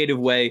creative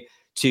way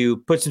to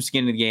put some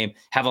skin in the game,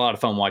 have a lot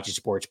of fun watching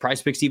sports.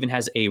 Prize Picks even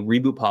has a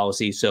reboot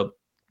policy, so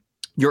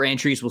your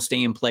entries will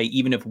stay in play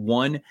even if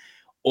one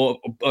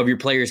of your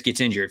players gets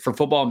injured. For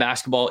football and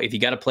basketball, if you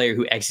got a player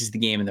who exits the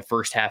game in the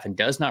first half and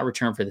does not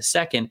return for the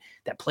second,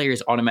 that player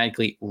is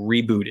automatically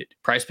rebooted.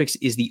 Prize Picks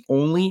is the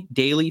only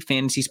daily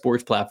fantasy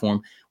sports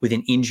platform with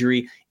an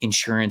injury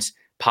insurance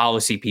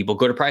policy. People,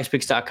 go to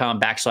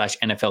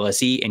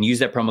prizepicks.com/NFLSE and use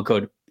that promo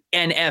code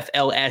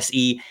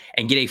NFLSE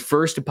and get a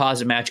first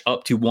deposit match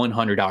up to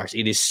 $100.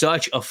 It is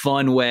such a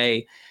fun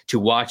way to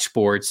watch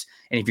sports.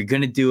 And if you're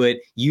going to do it,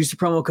 use the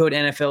promo code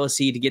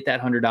NFLSE to get that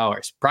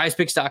 $100.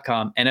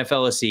 Prizepicks.com,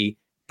 NFLSE,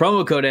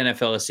 promo code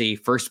NFLSE,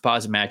 first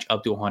deposit match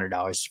up to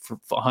 $100. It's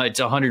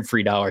 $100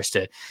 free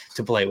to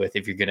play with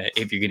if you're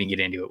gonna get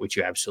into it, which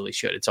you absolutely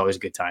should. It's always a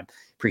good time.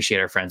 Appreciate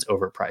our friends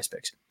over at Prize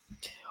Picks.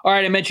 All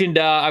right, I mentioned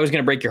I was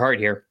going to break your heart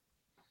here.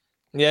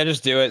 Yeah,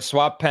 just do it.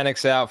 Swap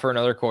Penix out for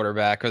another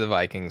quarterback or the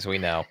Vikings. We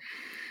know.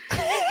 I'm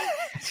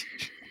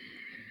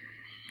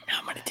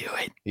going to do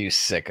it. You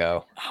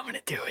sicko. I'm going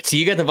to do it. So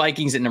you got the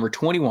Vikings at number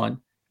 21,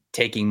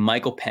 taking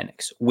Michael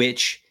Penix,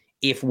 which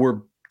if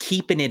we're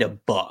keeping it a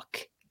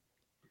buck,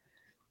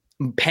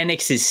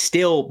 Penix is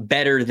still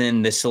better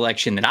than the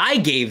selection that I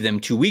gave them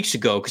 2 weeks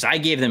ago because I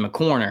gave them a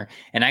corner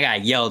and I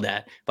got yelled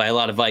at by a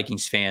lot of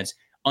Vikings fans,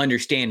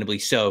 understandably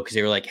so, because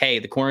they were like, hey,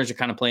 the corners are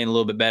kind of playing a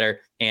little bit better.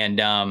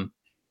 And,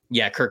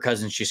 yeah, Kirk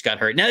Cousins just got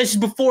hurt. Now, this is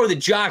before the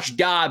Josh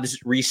Dobbs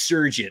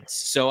resurgence.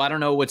 So I don't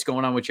know what's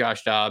going on with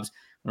Josh Dobbs. I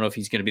don't know if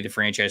he's going to be the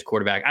franchise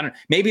quarterback.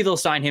 Maybe they'll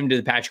sign him to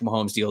the Patrick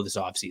Mahomes deal this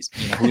offseason.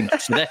 Who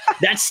knows? So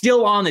that's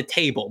still on the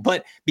table.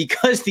 But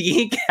because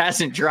the ink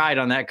hasn't dried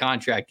on that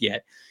contract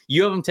yet,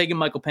 you have him taking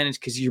Michael Penix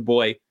because he's your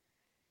boy.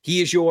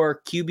 He is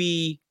your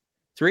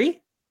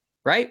QB3,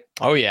 right?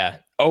 Oh, yeah.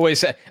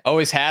 Always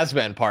has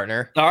been,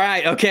 partner. All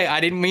right. Okay. I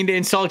didn't mean to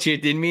insult you.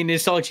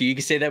 You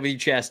can say that with your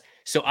chest.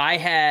 So I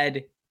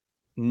had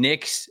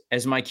Knicks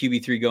as my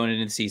QB3 going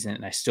into the season,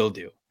 and I still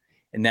do.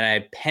 And then I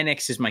had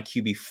Penix as my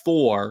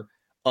QB4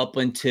 up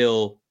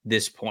until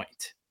this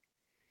point.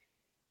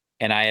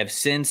 And I have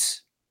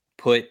since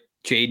put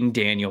Jaden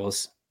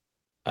Daniels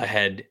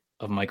ahead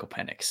of Michael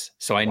Penix.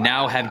 So I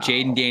now have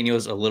Jaden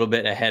Daniels a little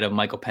bit ahead of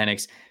Michael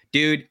Penix.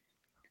 Dude,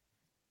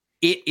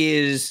 it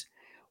is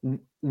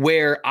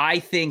where I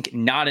think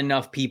not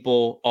enough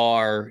people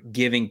are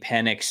giving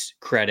Penix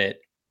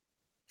credit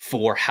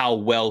for how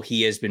well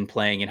he has been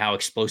playing and how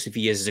explosive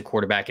he is as a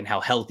quarterback and how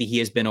healthy he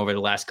has been over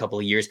the last couple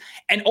of years.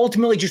 And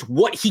ultimately just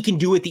what he can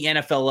do at the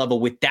NFL level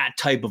with that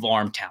type of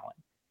arm talent.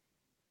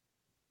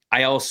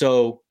 I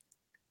also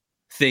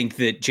think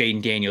that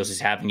Jaden Daniels is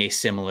having a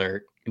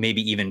similar,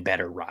 maybe even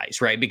better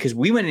rise, right? Because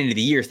we went into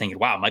the year thinking,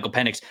 wow, Michael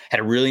Penix had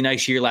a really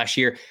nice year last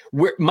year.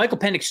 Where Michael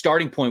Penix's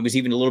starting point was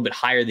even a little bit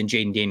higher than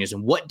Jaden Daniels.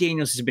 And what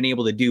Daniels has been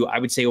able to do, I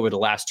would say over the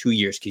last 2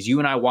 years, because you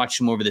and I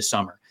watched him over the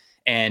summer.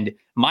 And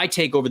my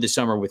take over the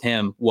summer with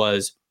him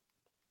was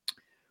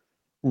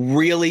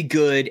really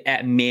good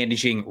at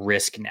managing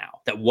risk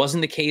now. That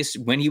wasn't the case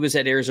when he was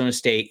at Arizona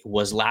State. It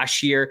was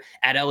last year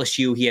at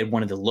LSU. He had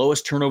one of the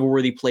lowest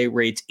turnover-worthy play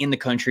rates in the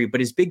country, but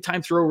his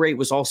big-time throw rate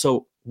was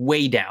also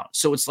way down.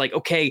 So it's like,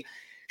 okay,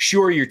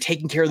 sure, you're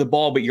taking care of the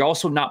ball, but you're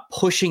also not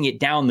pushing it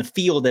down the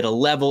field at a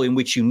level in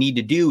which you need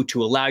to do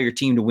to allow your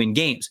team to win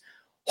games.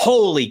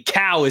 Holy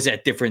cow, is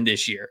that different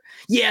this year?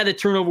 Yeah, the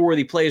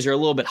turnover-worthy plays are a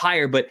little bit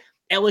higher, but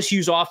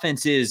LSU's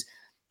offense is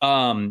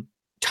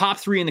top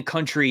 3 in the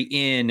country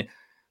in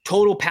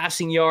total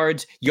passing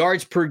yards,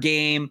 yards per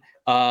game,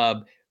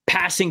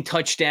 passing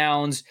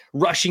touchdowns,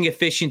 rushing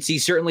efficiency,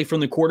 certainly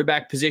from the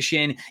quarterback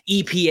position,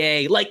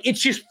 EPA. Like, it's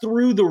just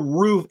through the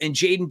roof. And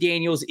Jaden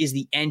Daniels is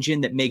the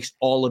engine that makes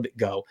all of it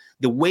go.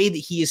 The way that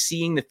he is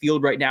seeing the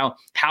field right now,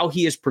 how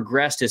he has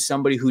progressed as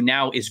somebody who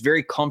now is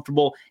very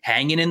comfortable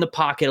hanging in the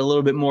pocket a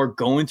little bit more,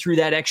 going through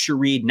that extra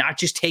read, not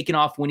just taking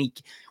off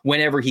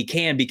whenever he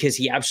can, because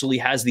he absolutely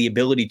has the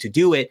ability to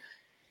do it.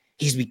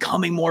 He's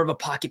becoming more of a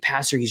pocket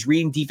passer. He's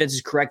reading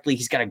defenses correctly.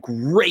 He's got a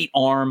great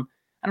arm.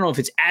 I don't know if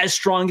it's as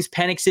strong as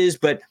Penix is,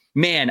 but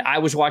man, I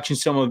was watching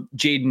some of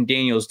Jaden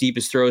Daniels'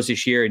 deepest throws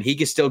this year, and he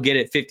can still get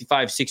it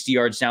 55, 60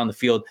 yards down the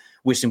field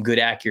with some good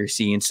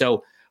accuracy. And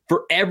so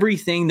for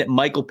everything that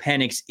Michael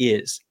Penix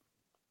is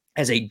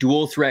as a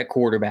dual threat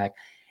quarterback,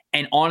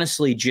 and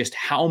honestly, just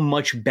how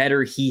much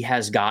better he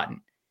has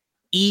gotten,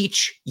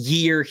 each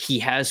year he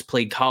has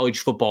played college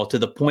football to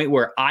the point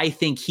where I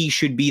think he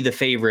should be the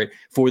favorite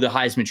for the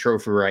Heisman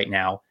Trophy right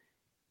now.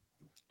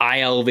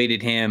 I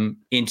elevated him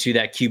into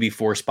that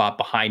QB4 spot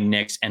behind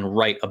Nix and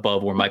right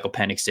above where Michael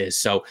Penix is.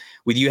 So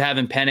with you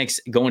having Penix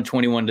going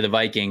 21 to the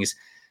Vikings,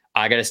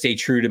 I got to stay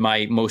true to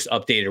my most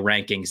updated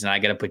rankings, and I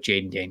got to put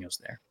Jaden Daniels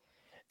there.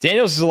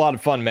 Daniels is a lot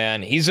of fun,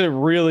 man. He's a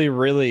really,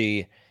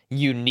 really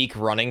unique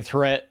running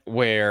threat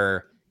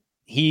where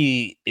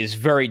he is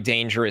very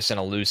dangerous and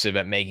elusive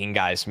at making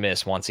guys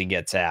miss once he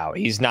gets out.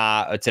 He's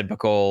not a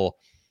typical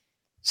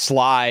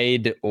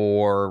slide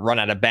or run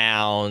out of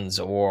bounds,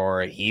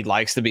 or he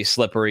likes to be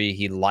slippery.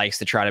 He likes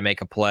to try to make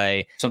a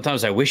play.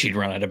 Sometimes I wish he'd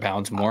run out of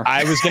bounds more.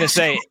 I was going to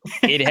say,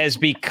 it has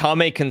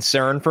become a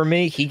concern for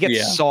me. He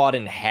gets sawed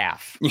in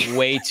half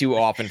way too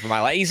often for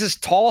my life. He's this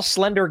tall,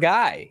 slender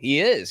guy.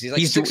 He is.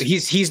 He's like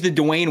he's the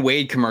Dwayne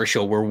Wade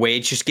commercial where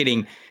Wade's just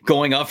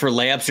going up for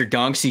layups or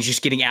dunks. He's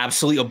just getting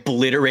absolutely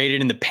obliterated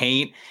in the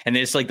paint. And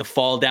then it's like the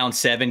fall down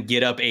 7,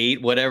 get up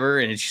 8, whatever.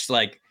 And it's just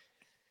like,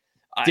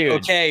 dude,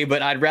 okay,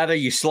 but I'd rather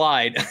you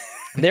slide.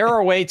 There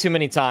are way too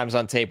many times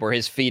on tape where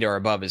his feet are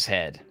above his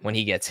head when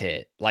he gets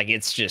hit. Like,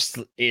 he's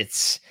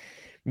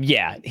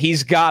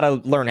got to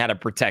learn how to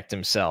protect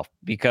himself,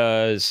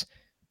 because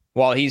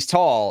while he's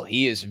tall,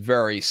 he is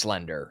very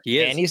slender. He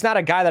is. And he's not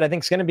a guy that I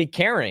think is going to be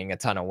carrying a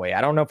ton of weight.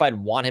 I don't know if I'd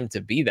want him to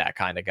be that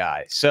kind of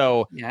guy.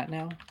 So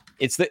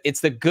it's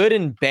the good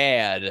and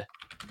bad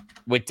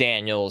with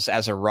Daniels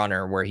as a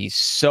runner, where he's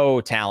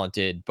so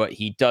talented, but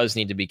he does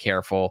need to be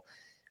careful.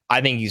 I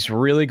think he's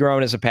really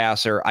grown as a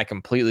passer. I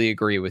completely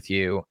agree with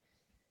you.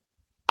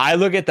 I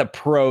look at the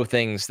pro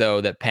things, though,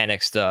 that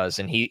Penix does,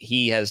 and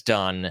he has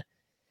done.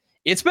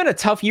 It's been a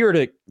tough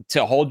year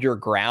to hold your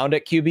ground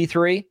at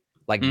QB3.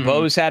 Like,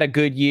 Bo's had a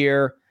good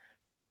year.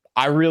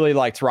 I really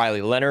liked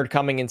Riley Leonard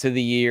coming into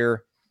the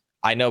year.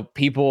 I know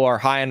people are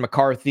high on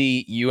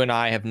McCarthy. You and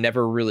I have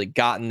never really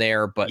gotten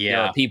there, but there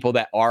are people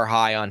that are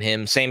high on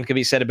him. Same could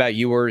be said about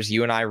Ewers.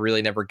 You and I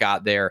really never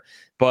got there.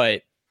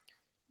 But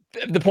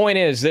the point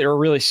is, there are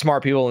really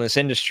smart people in this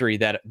industry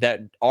that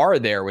are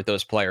there with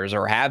those players,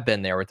 or have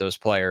been there with those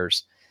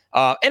players.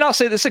 And I'll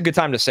say this is a good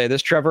time to say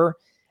this, Trevor,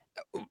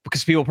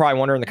 because people probably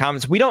wonder in the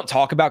comments, we don't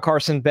talk about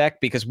Carson Beck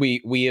because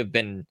we've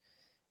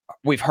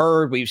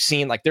heard, we've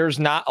seen, like, there's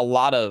not a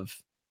lot of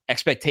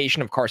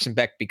expectation of Carson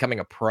Beck becoming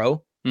a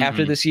pro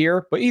after this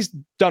year, but he's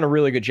done a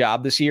really good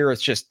job this year.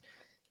 It's just,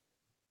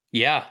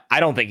 I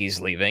don't think he's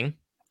leaving.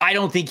 I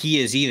don't think he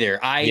is either.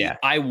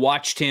 I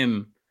watched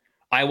him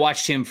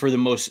for the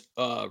most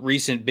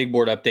recent big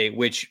board update,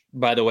 which,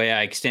 by the way,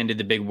 I extended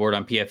the big board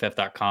on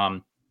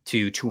PFF.com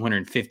to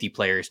 250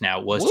 players now.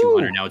 It was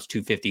 200, now it's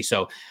 250.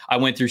 So I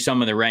went through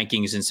some of the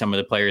rankings and some of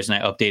the players,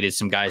 and I updated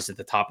some guys at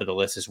the top of the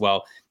list as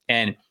well.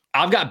 And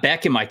I've got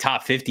Beck in my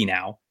top 50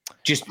 now.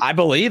 I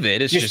believe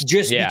it. It's just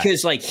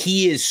because like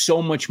he is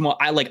so much more.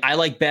 I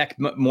like Beck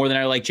more than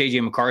I like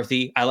JJ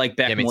McCarthy. I like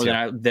Beck more than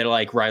I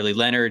like Riley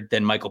Leonard,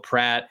 than Michael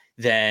Pratt,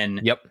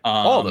 than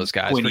all those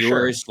guys Quinn for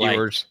Ewers. Sure.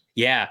 Ewers.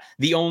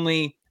 The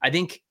only, I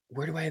think,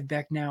 where do I have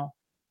Beck now?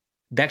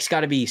 Beck's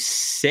got to be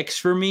 6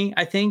 for me.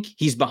 I think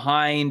he's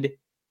behind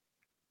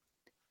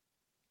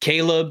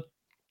Caleb,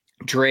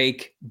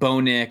 Drake, Bo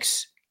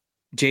Nix,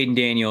 Jaden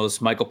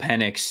Daniels, Michael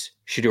Penix,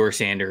 Shedeur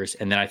Sanders,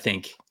 and then I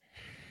think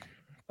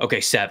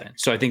 7.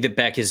 So I think that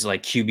Beck is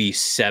like QB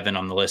 7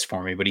 on the list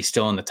for me, but he's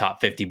still in the top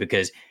 50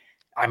 because,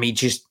 I mean,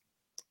 just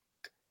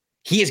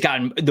he has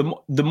gotten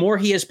the more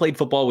he has played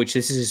football, which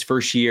this is his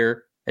first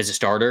year as a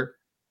starter.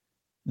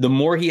 The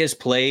more he has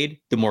played,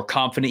 the more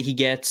confident he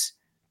gets,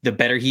 the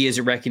better he is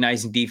at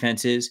recognizing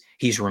defenses.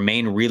 He's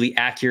remained really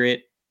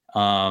accurate.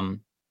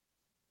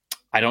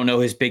 I don't know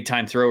his big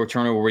time throw or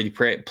turnover where he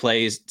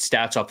plays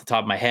stats off the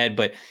top of my head,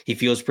 but he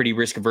feels pretty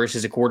risk averse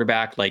as a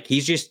quarterback. Like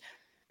he's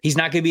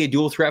not going to be a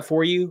dual threat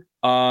for you.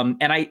 And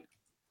I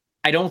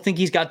don't think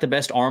he's got the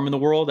best arm in the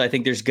world. I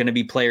think there's going to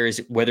be players,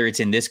 whether it's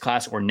in this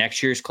class or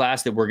next year's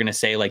class, that we're going to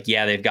say like,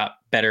 yeah, they've got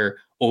better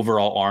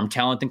overall arm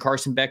talent than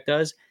Carson Beck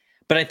does.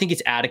 But I think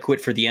it's adequate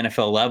for the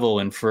NFL level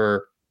and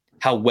for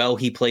how well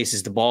he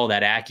places the ball,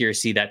 that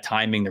accuracy, that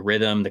timing, the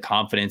rhythm, the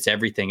confidence,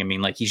 everything. I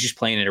mean, like he's just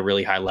playing at a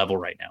really high level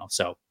right now.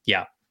 So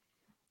yeah.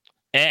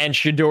 And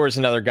Shedeur is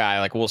another guy.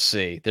 Like we'll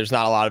see. There's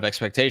not a lot of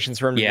expectations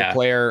for him to be a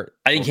player.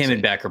 I think him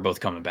and Beck are both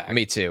coming back.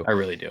 Me too. I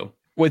really do.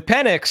 With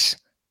Penix,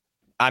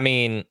 I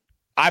mean,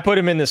 I put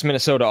him in this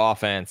Minnesota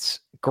offense.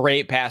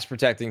 Great pass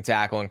protecting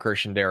tackle in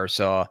Christian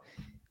Darrisaw.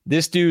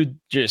 This dude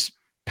just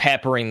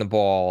peppering the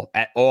ball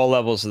at all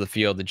levels of the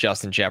field to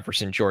Justin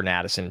Jefferson, Jordan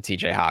Addison, and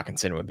TJ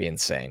Hawkinson would be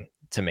insane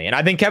to me. And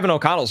I think Kevin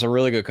O'Connell's a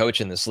really good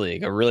coach in this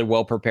league, a really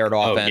well-prepared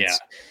offense.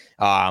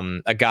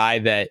 A guy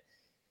that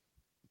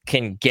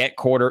can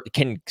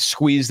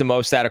squeeze the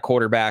most out of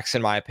quarterbacks,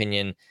 in my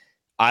opinion.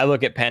 I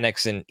look at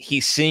Penix and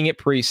he's seeing it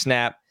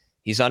pre-snap.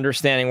 He's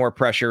understanding where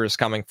pressure is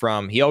coming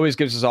from. He always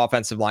gives his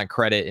offensive line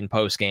credit in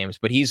post games,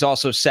 but he's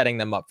also setting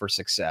them up for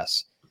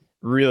success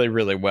really,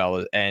 really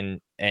well.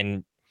 And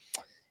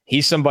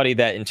he's somebody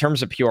that, in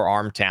terms of pure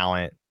arm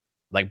talent,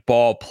 like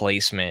ball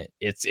placement,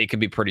 it could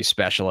be pretty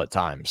special at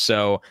times.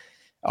 So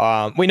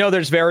we know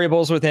there's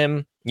variables with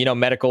him,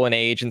 medical and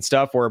age and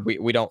stuff, where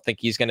we don't think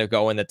he's going to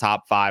go in the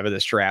top 5 of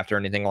this draft or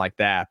anything like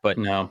that. But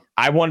no,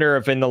 I wonder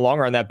if in the long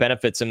run that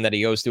benefits him, that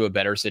he goes to a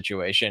better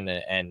situation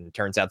and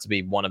turns out to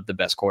be one of the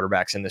best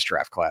quarterbacks in this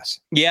draft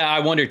class. Yeah, I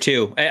wonder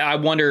too. I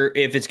wonder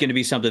if it's going to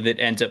be something that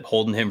ends up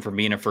holding him from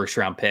being a first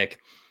round pick.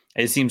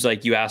 It seems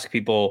like you ask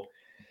people,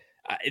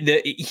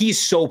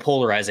 he's so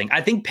polarizing.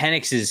 I think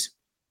Penix is,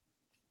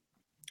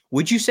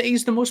 would you say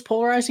he's the most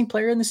polarizing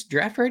player in this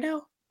draft right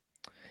now?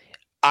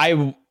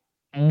 I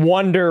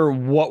wonder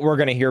what we're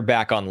going to hear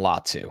back on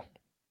Latu.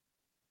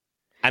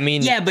 I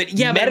mean,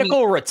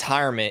 medical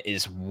retirement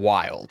is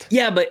wild.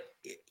 Yeah, but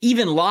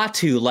even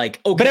Latu, like,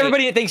 okay. But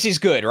everybody thinks he's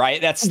good, right?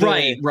 That's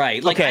right.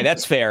 Like, okay,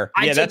 that's fair.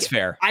 That's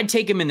fair. I'd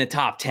take him in the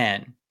top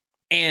 10.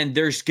 And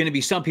there's going to be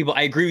some people,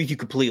 I agree with you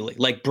completely.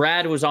 Like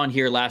Brad was on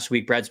here last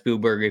week, Brad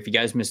Spielberger. If you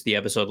guys missed the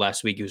episode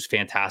last week, he was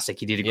fantastic.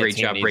 He did a great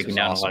job breaking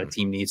down a lot of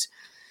team needs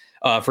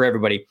for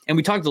everybody. And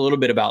we talked a little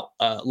bit about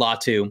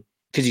Latu,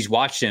 because he's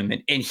watched him,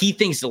 and he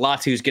thinks that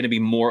Latu is going to be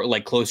more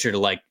like closer to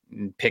like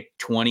pick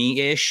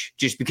 20-ish,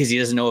 just because he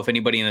doesn't know if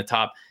anybody in the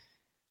top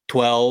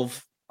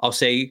 12, I'll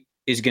say,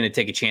 is going to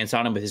take a chance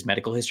on him with his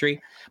medical history.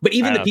 But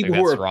even the people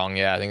who are wrong,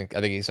 I think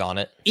he's on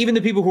it. Even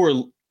the people who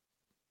are,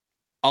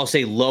 I'll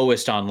say,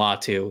 lowest on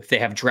Latu, if they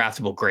have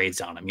draftable grades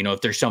on him,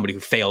 if there's somebody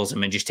who fails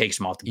him and just takes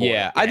him off the board.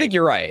 Yeah, I think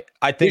you're right.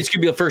 I think it's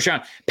going to be the first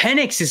round.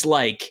 Penix is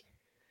like,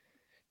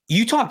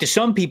 you talk to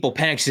some people,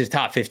 Penix is a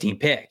top 15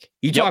 pick.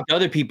 You talk to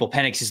other people,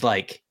 Penix is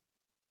like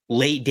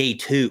late day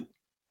 2,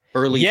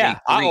 early day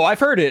 3. Oh, I've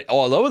heard it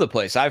all over the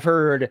place. I've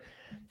heard,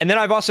 and then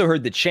I've also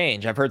heard the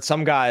change. I've heard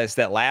some guys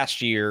that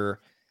last year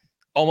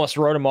almost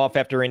wrote him off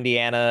after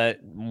Indiana,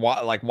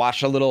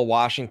 watched a little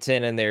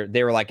Washington, and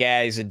they were like,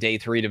 yeah, he's a day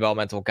 3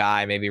 developmental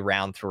guy, maybe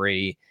round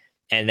 3.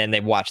 And then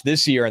they've watched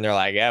this year and they're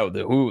like,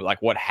 oh,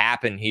 what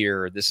happened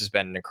here? This has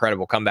been an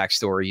incredible comeback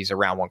story. He's a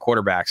round 1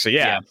 quarterback. So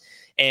yeah.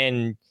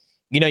 And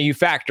you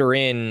factor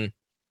in,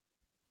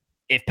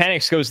 if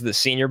Penix goes to the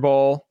Senior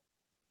Bowl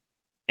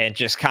and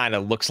just kind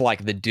of looks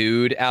like the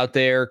dude out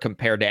there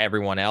compared to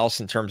everyone else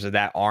in terms of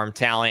that arm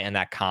talent and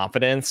that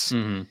confidence,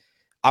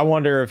 I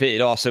wonder if it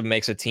also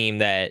makes a team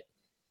that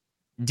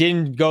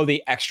didn't go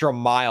the extra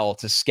mile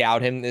to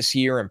scout him this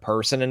year in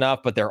person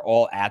enough, but they're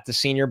all at the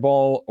Senior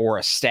Bowl, or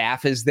a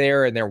staff is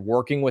there and they're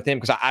working with him.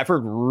 Because I've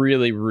heard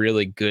really,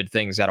 really good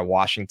things out of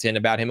Washington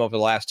about him over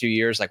the last 2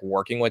 years, like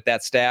working with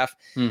that staff.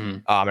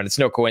 And it's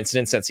no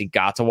coincidence, since he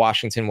got to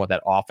Washington, what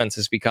that offense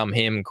has become,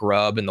 him,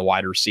 Grubb, and the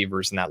wide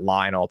receivers and that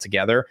line all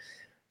together.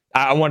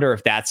 I wonder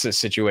if that's a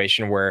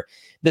situation where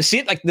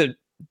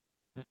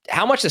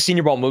how much the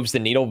Senior Bowl moves the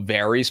needle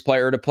varies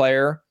player to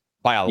player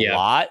by a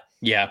lot.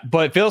 Yeah.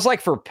 But it feels like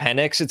for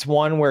Penix, it's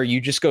one where you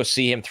just go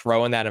see him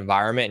throw in that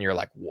environment and you're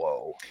like,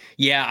 whoa.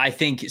 Yeah, I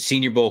think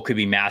Senior Bowl could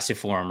be massive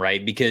for him,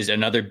 right? Because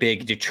another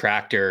big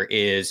detractor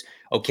is,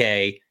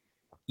 okay,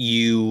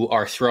 you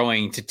are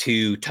throwing to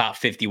 2 top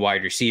 50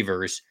 wide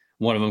receivers.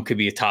 One of them could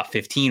be a top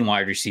 15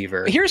 wide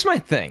receiver. Here's my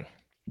thing.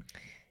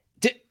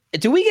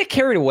 Do we get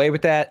carried away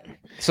with that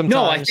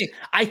sometimes? No,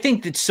 I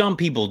think that some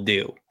people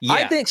do. Yeah.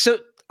 I think so.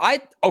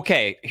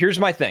 Okay, here's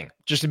my thing,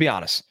 just to be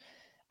honest.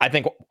 I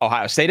think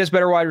Ohio State has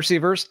better wide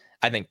receivers.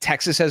 I think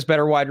Texas has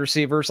better wide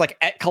receivers, like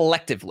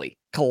collectively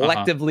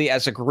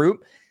as a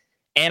group.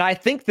 And I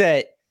think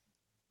that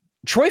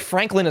Troy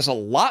Franklin is a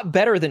lot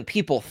better than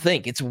people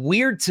think. It's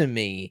weird to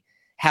me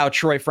how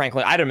Troy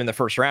Franklin, I had him in the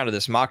first round of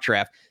this mock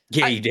draft.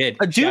 Yeah, you did.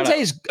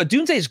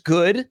 Adunze's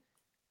good.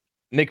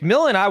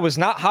 McMillan, I was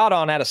not hot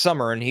on out of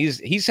summer, and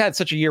he's had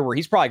such a year where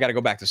he's probably got to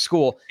go back to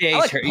school. Yeah,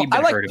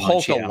 I like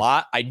Polk a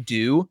lot. I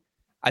do.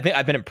 I think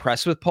I've been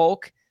impressed with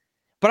Polk,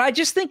 but I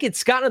just think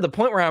it's gotten to the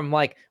point where I'm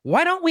like,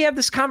 why don't we have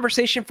this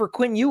conversation for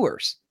Quinn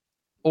Ewers?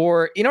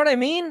 Or, you know what I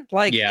mean?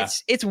 Like,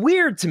 it's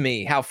weird to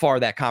me how far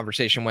that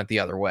conversation went the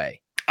other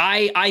way.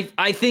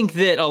 I think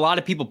that a lot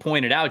of people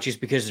pointed out just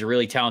because they're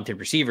really talented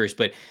receivers,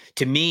 but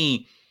to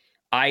me,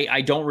 I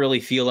don't really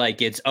feel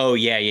like it's, oh,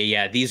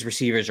 yeah. These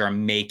receivers are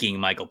making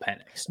Michael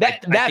Penix.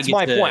 That's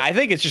my point. I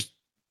think it's just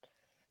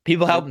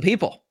people helping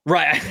people.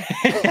 Right.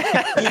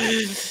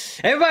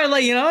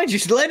 Everybody, like,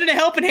 just lending a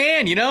helping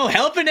hand,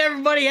 helping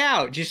everybody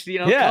out. Just,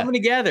 coming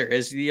together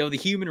as, the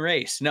human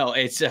race. No,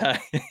 it's a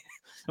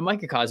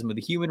microcosm of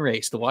the human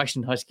race, the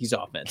Washington Huskies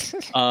offense.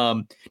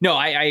 No,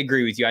 I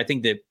agree with you. I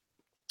think that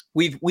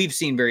we've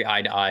seen very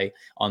eye to eye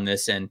on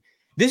this, and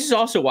this is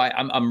also why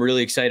I'm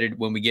really excited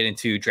when we get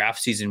into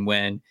draft season,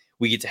 when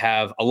we get to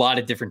have a lot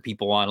of different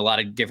people on, a lot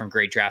of different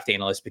great draft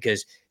analysts,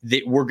 because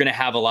we're going to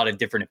have a lot of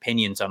different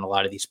opinions on a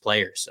lot of these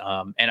players.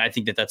 And I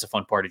think that that's a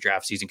fun part of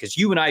draft season, because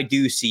you and I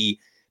do see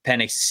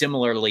Penix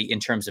similarly in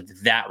terms of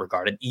that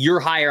regard. You're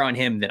higher on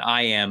him than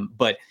I am,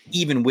 but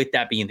even with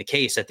that being the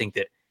case, I think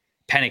that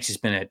Penix has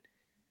been a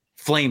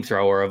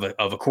flamethrower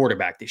of a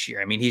quarterback this year.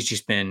 I mean,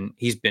 he's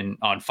been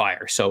on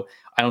fire. So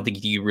I don't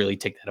think you really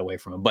take that away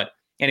from him. But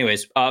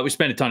anyways, we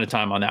spent a ton of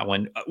time on that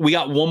one. We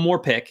got one more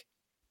pick.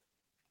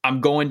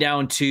 I'm going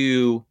down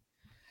to,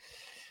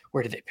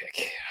 where did they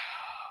pick?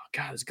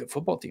 God, it's a good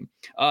football team.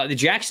 The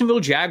Jacksonville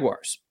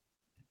Jaguars,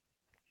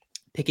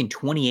 picking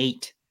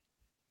 28.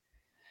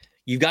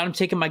 You've got him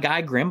taking my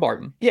guy, Graham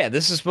Barton. Yeah,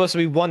 this is supposed to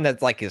be one that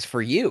is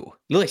for you.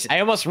 Listen, I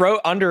almost wrote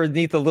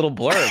underneath a little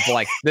blurb,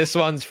 like, this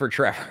one's for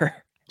Trevor.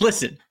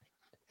 Listen,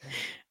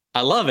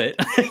 I love it.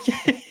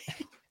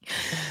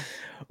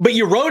 But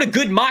you wrote a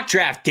good mock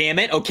draft, damn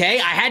it, okay?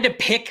 I had to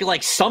pick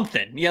like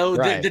something.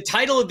 Right. The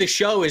title of the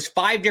show is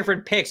 5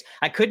 different picks.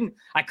 I couldn't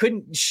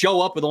show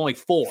up with only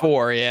 4.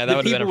 4, yeah, that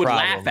would have been a problem.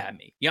 People would laugh at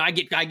me.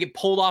 I get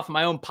pulled off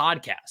my own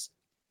podcast.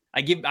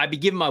 I'd be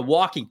given my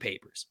walking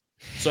papers.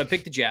 So I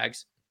picked the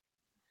Jags.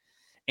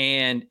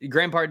 And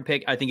Graham Barton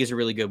pick, I think, is a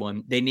really good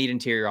one. They need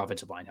interior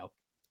offensive line help.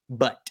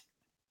 But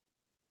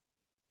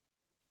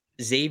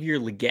Xavier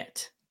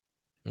Legette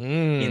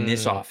in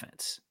this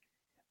offense.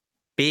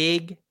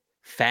 Big,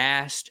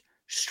 fast,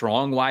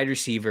 strong wide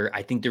receiver.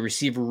 I think the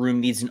receiver room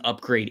needs an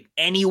upgrade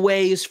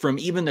anyways from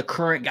even the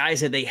current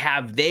guys that they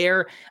have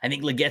there. I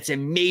think Legette's a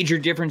major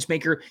difference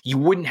maker. You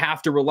wouldn't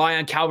have to rely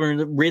on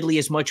Calvin Ridley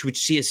as much,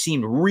 which has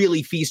seemed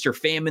really feast or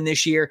famine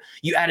this year.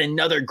 You add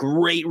another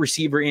great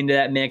receiver into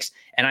that mix,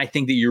 and I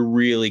think that you're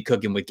really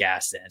cooking with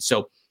gas then.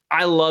 So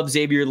I love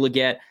Xavier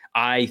Legette.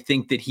 I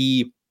think that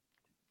he's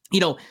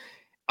going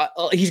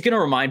to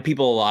remind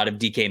people a lot of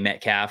DK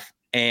Metcalf,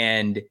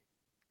 and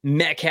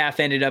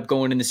Metcalf ended up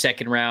going in the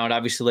second round.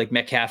 Obviously, like,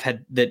 Metcalf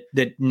had the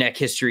neck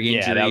history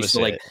injury.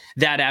 So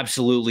that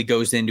absolutely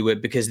goes into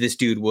it, because this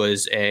dude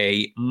was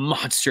a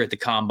monster at the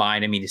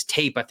combine. I mean, his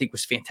tape, I think,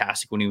 was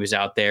fantastic when he was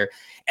out there.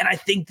 And I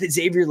think that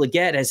Xavier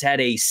Legette has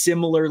had a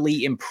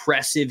similarly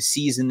impressive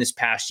season this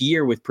past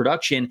year with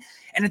production.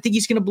 And I think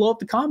he's going to blow up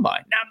the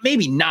combine. Now,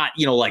 maybe not,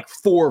 like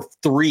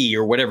 4.3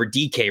 or whatever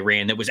DK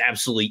ran. That was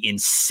absolutely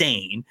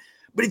insane,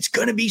 but it's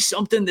going to be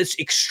something that's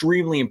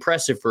extremely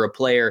impressive for a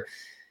player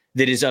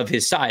that is of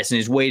his size, and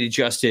his weight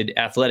adjusted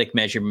athletic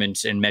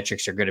measurements and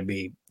metrics are going to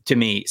be, to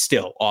me,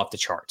 still off the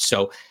charts.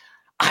 So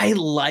I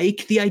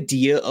like the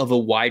idea of a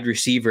wide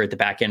receiver at the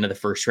back end of the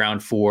first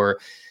round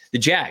for the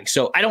Jags.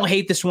 So I don't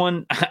hate this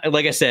one.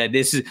 Like I said,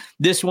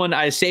 this one,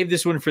 I saved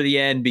this one for the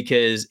end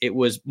because it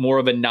was more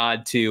of a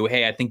nod to,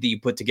 hey, I think that you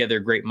put together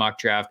a great mock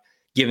draft,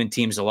 giving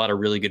teams a lot of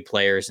really good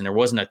players, and there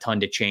wasn't a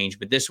ton to change.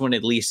 But this one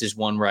at least is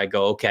one where I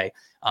go, okay,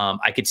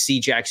 I could see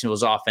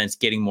Jacksonville's offense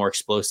getting more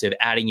explosive,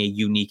 adding a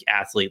unique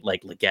athlete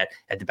like Legette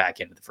at the back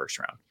end of the first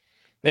round.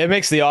 It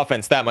makes the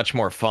offense that much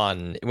more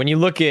fun. When you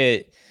look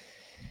at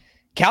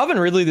Calvin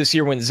Ridley this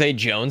year, when Zay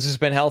Jones has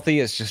been healthy,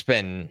 has just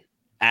been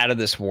out of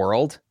this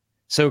world.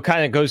 So it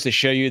kind of goes to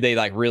show you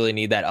they really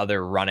need that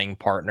other running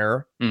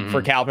partner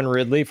for Calvin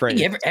Ridley.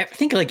 I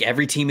think like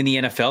every team in the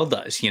NFL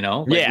does,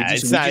 Yeah, we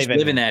just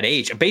live in that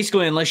age.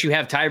 Basically, unless you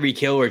have Tyreek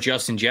Hill or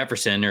Justin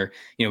Jefferson, or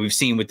we've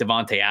seen with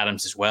Devontae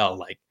Adams as well.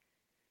 Like,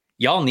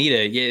 y'all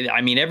need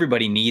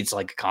everybody needs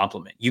like a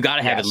compliment. You got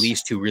to have at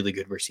least 2 really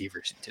good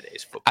receivers in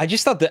today's football. I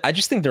just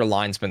think their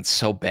line's been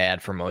so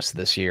bad for most of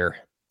this year.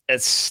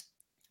 It's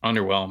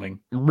underwhelming.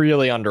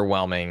 Really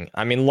underwhelming.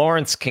 I mean,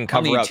 Lawrence can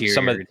cover up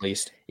some of, at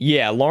least.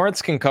 Yeah,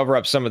 Lawrence can cover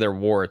up some of their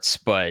warts,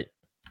 but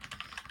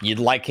you'd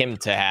like him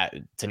to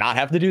not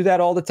have to do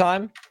that all the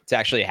time, to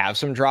actually have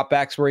some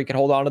dropbacks where he can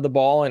hold on to the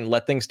ball and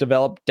let things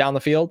develop down the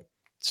field.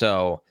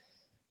 So,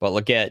 but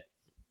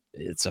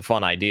it's a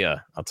fun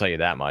idea. I'll tell you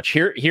that much.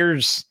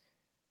 Here's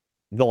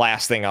the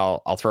last thing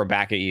I'll throw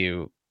back at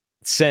you.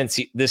 Since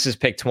this is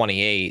pick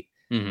 28,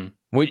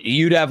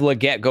 you'd have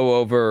Leggett go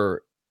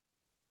over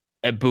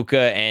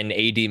Ibuka and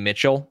AD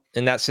Mitchell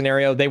in that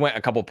scenario? They went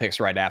a couple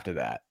picks right after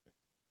that.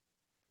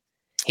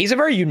 He's a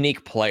very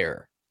unique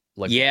player.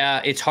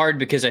 Yeah, it's hard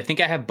because I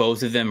think I have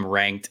both of them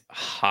ranked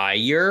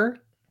higher,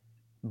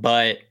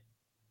 but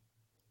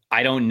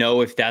I don't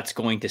know if that's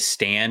going to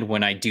stand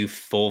when I do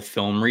full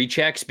film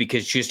rechecks,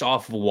 because just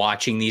off of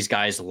watching these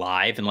guys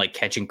live and like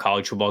catching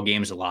college football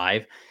games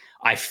live,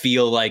 I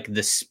feel like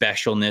the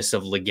specialness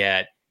of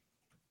Leggett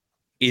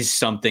is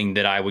something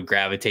that I would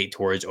gravitate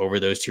towards over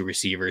those 2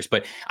 receivers.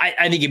 But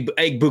I think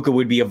Ibuka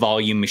would be a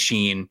volume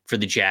machine for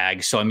the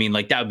Jags. So, I mean,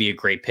 like, that would be a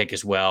great pick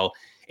as well.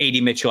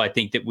 AD Mitchell, I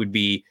think that would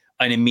be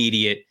an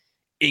immediate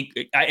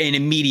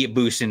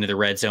boost into the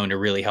red zone to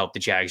really help the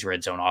Jags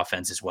red zone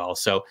offense as well.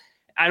 So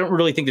I don't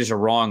really think there's a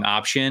wrong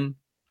option.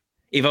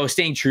 If I was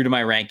staying true to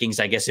my rankings,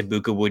 I guess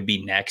Ibuka would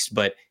be next,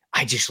 but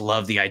I just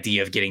love the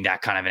idea of getting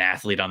that kind of an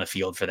athlete on the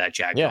field for that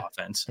Jags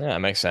offense. Yeah,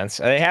 that makes sense.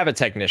 They have a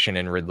technician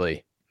in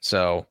Ridley.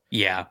 So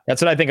yeah,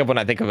 that's what I think of when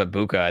I think of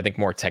Ibuka. I think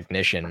more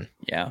technician.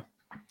 Yeah.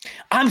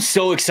 I'm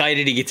so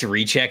excited to get to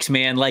rechecks,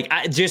 man. Like,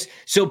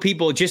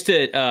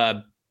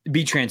 to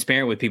be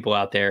transparent with people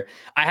out there,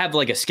 I have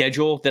like a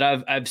schedule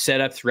that I've set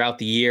up throughout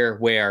the year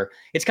where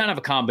it's kind of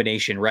a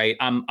combination, right?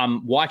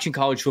 I'm watching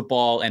college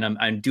football and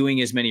I'm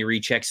doing as many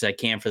rechecks as I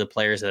can for the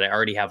players that I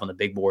already have on the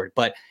big board.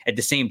 But at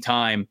the same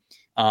time,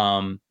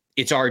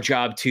 it's our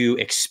job to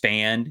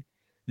expand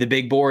the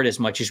big board as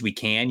much as we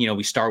can. You know,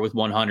 we start with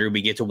 100,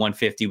 we get to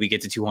 150, we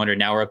get to 200.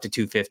 Now we're up to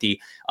 250.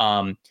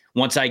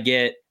 Once I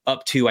get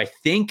up to, I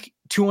think,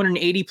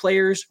 280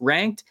 players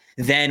ranked,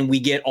 then we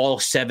get all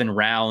 7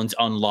 rounds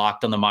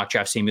unlocked on the mock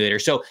draft simulator.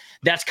 So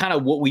that's kind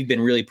of what we've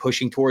been really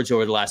pushing towards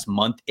over the last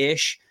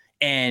month-ish.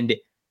 And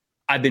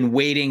I've been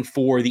waiting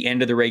for the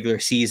end of the regular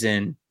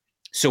season,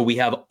 so we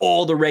have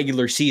all the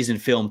regular season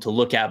film to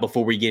look at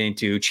before we get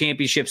into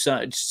championship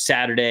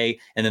Saturday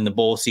and then the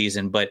bowl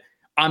season. But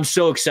I'm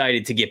so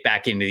excited to get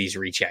back into these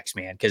rechecks,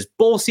 man, because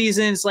bowl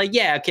season is like,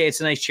 yeah, okay,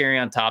 it's a nice cherry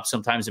on top.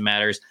 Sometimes it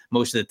matters.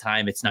 Most of the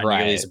time, it's not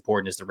nearly as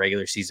important as the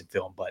regular season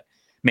film. But,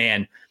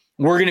 man,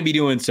 we're going to be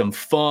doing some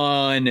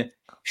fun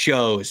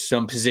shows,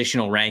 some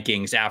positional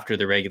rankings after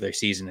the regular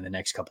season in the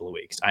next couple of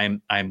weeks.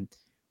 I'm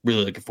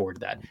really looking forward to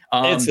that.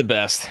 It's the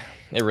best.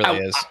 It really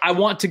is. I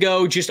want to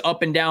go just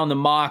up and down the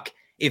mock.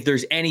 If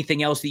there's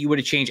anything else that you would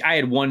have changed, I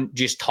had one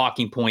just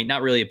talking point,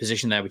 not really a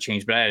position that I would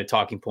change, but I had a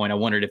talking point. I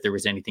wondered if there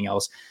was anything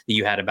else that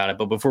you had about it.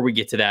 But before we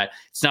get to that,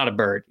 it's not a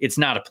bird. It's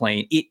not a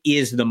plane. It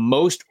is the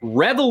most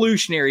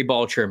revolutionary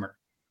ball trimmer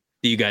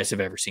that you guys have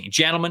ever seen.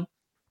 Gentlemen,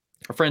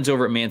 our friends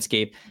over at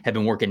Manscaped have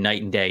been working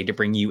night and day to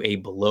bring you a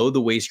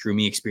below-the-waist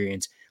grooming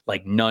experience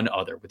like none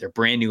other with their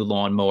brand new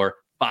lawnmower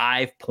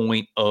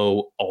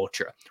 5.0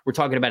 Ultra. We're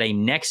talking about a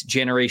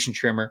next-generation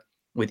trimmer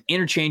with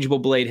interchangeable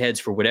blade heads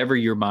for whatever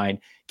your mind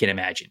can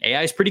imagine.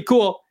 AI is pretty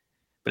cool,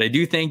 but I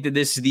do think that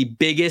this is the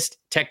biggest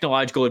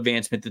technological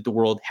advancement that the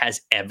world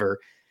has ever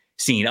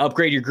seen.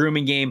 Upgrade your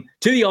grooming game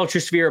to the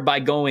Ultrasphere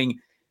by going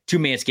to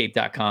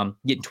manscaped.com,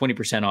 getting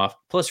 20% off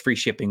plus free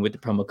shipping with the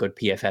promo code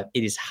PFF.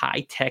 It is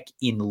high tech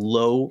in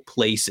low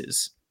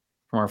places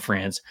from our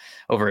friends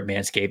over at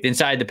Manscaped.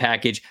 Inside the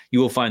package, you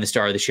will find the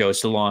star of the show,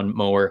 it's the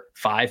Lawnmower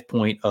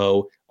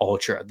 5.0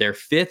 Ultra. Their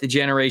 5th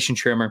generation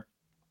trimmer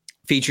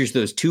features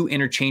those 2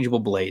 interchangeable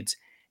blades,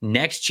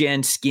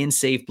 next-gen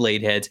skin-safe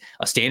blade heads,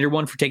 a standard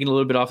one for taking a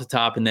little bit off the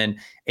top, and then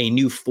a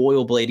new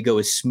foil blade to go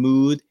as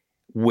smooth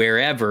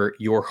wherever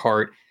your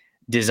heart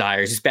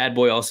desires. This bad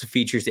boy also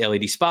features the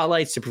LED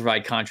spotlights to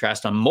provide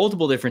contrast on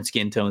multiple different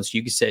skin tones, so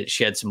you can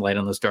shed some light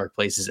on those dark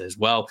places as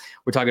well.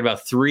 We're talking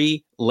about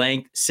 3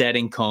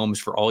 length-setting combs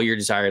for all your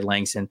desired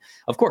lengths, and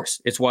of course,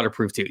 it's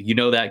waterproof too. You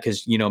know that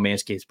because you know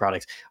Manscaped's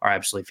products are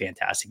absolutely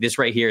fantastic. This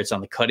right here, it's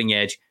on the cutting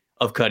edge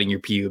of cutting your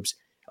pubes.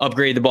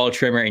 Upgrade the ball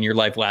trimmer and your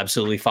life will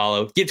absolutely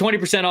follow. Get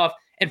 20% off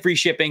and free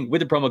shipping with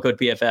the promo code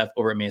PFF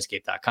over at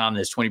manscaped.com.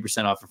 There's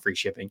 20% off and free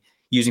shipping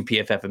using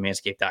PFF at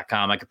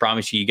manscaped.com. I can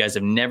promise you guys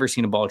have never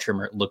seen a ball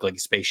trimmer look like a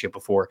spaceship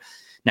before.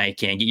 Now you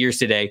can. Get yours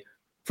today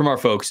from our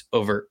friends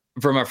over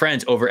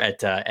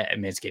at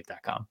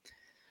manscaped.com.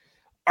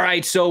 All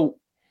right, so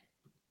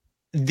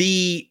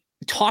the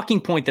talking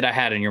point that I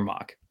had in your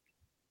mock,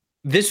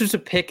 this was a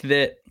pick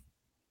that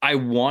I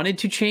wanted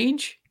to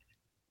change,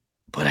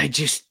 but I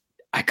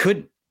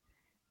couldn't.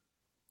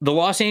 The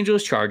Los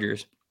Angeles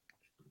Chargers,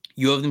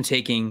 you have them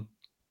taking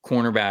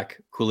cornerback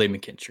Kool-Aid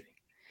McKinstry.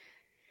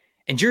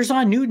 And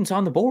Jerzon Newton's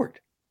on the board.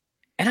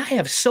 And I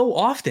have so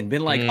often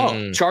been like,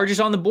 oh,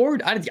 Chargers on the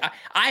board.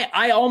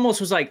 I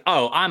almost was like,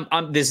 oh,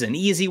 this is an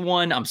easy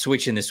one. I'm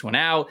switching this one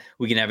out.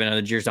 We can have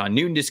another Jer'Zhan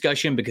Newton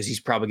discussion because he's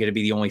probably going to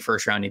be the only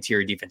first round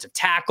interior defensive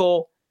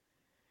tackle.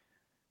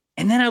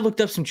 And then I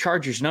looked up some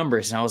Chargers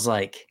numbers and I was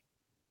like,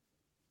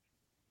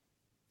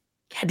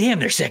 God damn,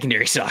 their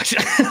secondary sucks.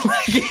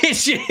 Like,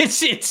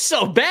 it's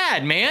so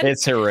bad, man.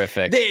 It's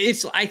horrific.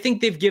 I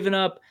think they've given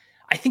up.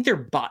 I think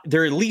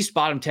they're at least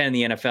bottom 10 in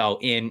the NFL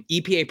in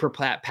EPA per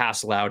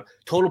pass allowed,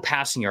 total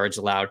passing yards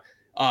allowed,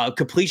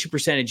 completion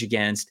percentage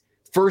against,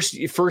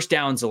 first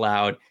downs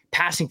allowed,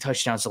 passing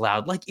touchdowns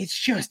allowed. Like, it's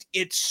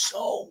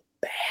so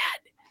bad.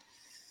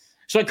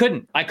 So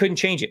I couldn't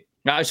change it.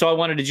 So I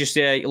wanted to just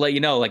let you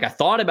know, like, I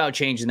thought about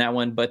changing that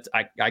one, but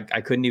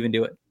I couldn't even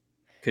do it.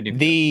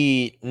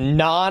 The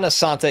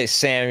non-Asante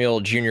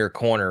Samuel Jr.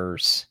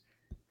 corners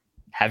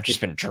have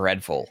just been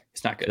dreadful.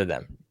 It's not good to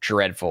them.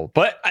 Dreadful.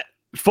 But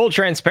full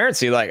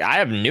transparency, like, I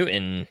have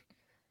Newton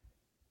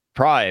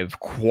probably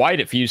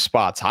quite a few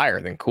spots higher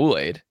than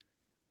Kool-Aid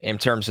in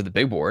terms of the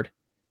big board.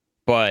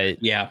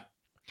 But yeah,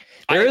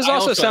 there is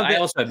also something. I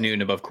also have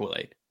Newton above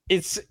Kool-Aid.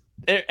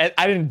 I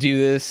didn't do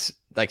this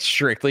like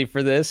strictly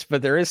for this,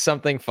 but there is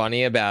something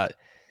funny about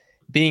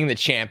being the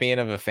champion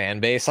of a fan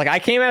base. Like, I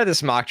came out of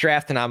this mock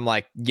draft and I'm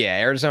like, yeah,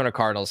 Arizona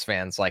Cardinals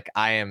fans, like,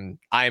 I am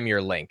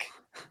your Link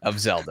of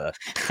Zelda.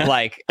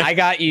 Like, I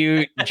got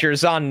you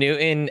Jer'Zhan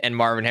Newton and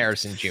Marvin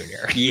Harrison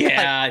Jr.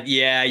 Yeah,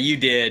 yeah, you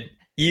did.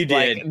 You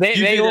did. Like, they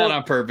did will, that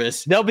on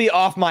purpose. They'll be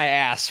off my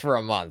ass for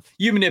a month.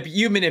 You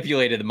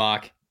manipulated the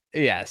mock.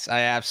 Yes,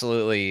 I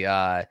absolutely.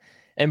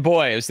 And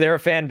boy, is there a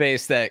fan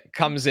base that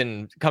comes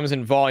in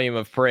volume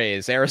of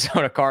praise.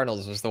 Arizona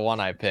Cardinals was the one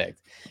I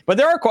picked. But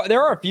there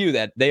are a few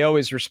that they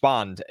always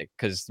respond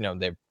because, you know,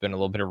 they've been a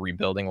little bit of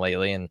rebuilding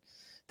lately and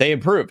they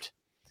improved.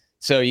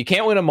 So you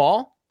can't win them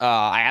all.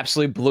 I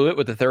absolutely blew it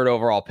with the 3rd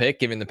overall pick,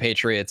 giving the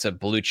Patriots a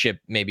blue chip,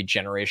 maybe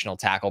generational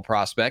tackle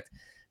prospect,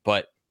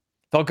 but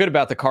felt good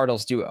about the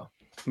Cardinals duo.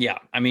 Yeah,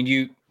 I mean,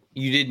 you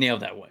did nail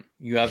that one.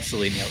 You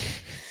absolutely nailed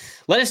it.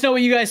 Let us know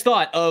what you guys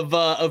thought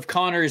of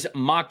Connor's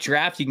mock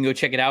draft. You can go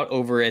check it out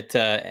over at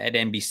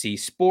NBC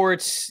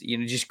Sports. You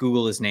know, just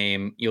Google his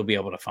name. You'll be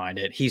able to find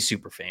it. He's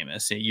super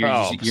famous. You're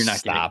not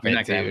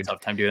going to have a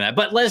tough time doing that.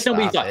 But let us know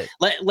what you thought.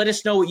 Let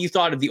us know what you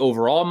thought of the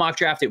overall mock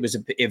draft. If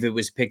it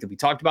was a pick that we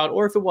talked about,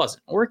 or if it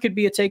wasn't, or it could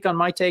be a take on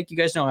my take. You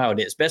guys know how it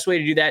is. Best way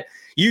to do that: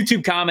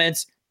 YouTube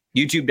comments.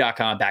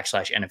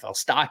 YouTube.com/NFL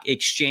Stock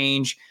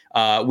Exchange.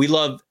 We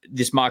love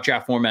this mock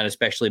draft format,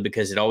 especially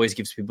because it always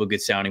gives people a good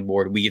sounding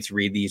board. We get to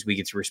read these. We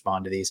get to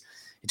respond to these.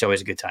 It's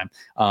always a good time.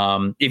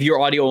 If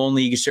you're audio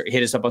only, you can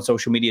hit us up on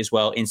social media as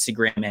well.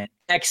 Instagram and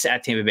X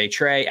at Tampa Bay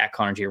Trey, at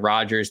Connor J.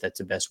 Rogers. That's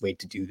the best way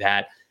to do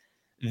that.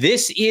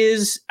 This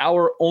is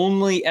our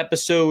only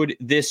episode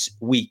this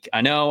week. I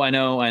know.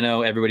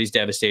 Everybody's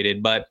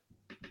devastated, but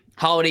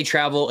holiday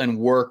travel and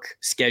work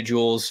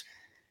schedules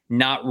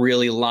not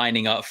really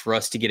lining up for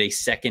us to get a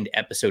second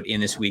episode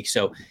in this week.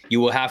 So you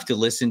will have to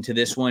listen to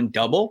this one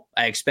double.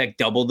 I expect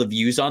double the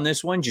views on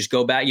this one. Just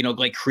go back,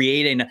 like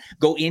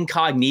go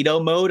incognito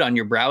mode on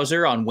your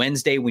browser on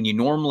Wednesday when you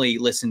normally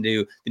listen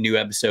to the new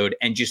episode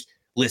and just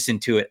listen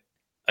to it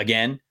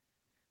again.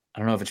 I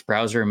don't know if it's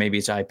browser or maybe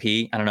it's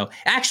IP. I don't know.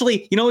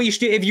 Actually, you know what you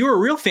should do? If you were a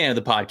real fan of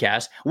the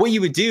podcast, what you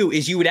would do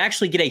is you would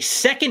actually get a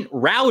second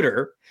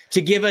router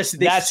to give us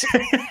this.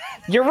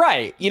 You're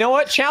right. You know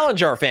what?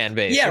 Challenge our fan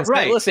base. Yeah,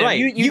 right. Listen, right.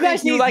 You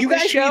guys need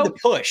the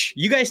push.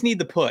 You guys need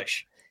the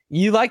push.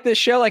 You like this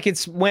show? Like,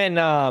 it's when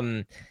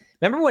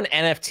remember when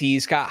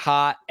NFTs got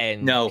hot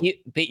and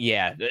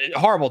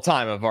horrible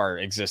time of our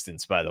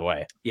existence, by the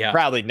way. Yeah.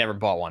 Proudly never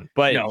bought one.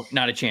 But no,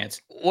 not a chance.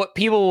 What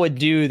people would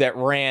do that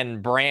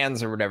ran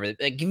brands or whatever,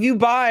 like, if you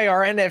buy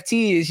our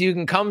NFTs, you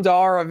can come to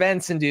our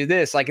events and do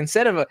this. Like,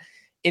 instead of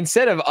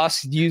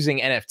us using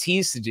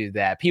NFTs to do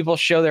that, people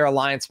show their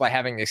alliance by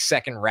having a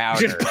second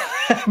router.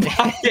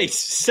 Buy a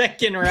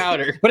second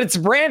router. But it's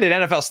branded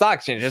NFL Stock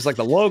Exchange. There's like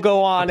the logo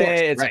on it.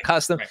 It's a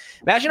custom. Right.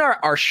 Imagine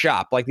our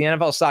shop, like the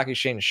NFL Stock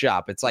Exchange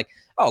shop. It's like,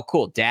 oh,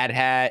 cool. Dad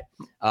hat,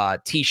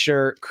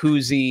 t-shirt,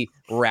 koozie,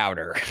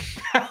 router.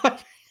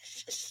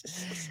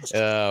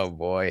 Oh,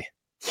 boy.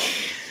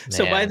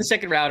 So buy the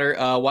second router.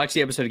 Watch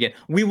the episode again.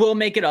 We will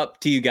make it up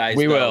to you guys.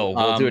 We will.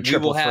 We'll do a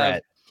triple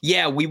threat.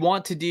 Yeah, we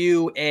want to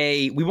do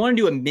a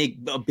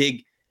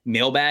big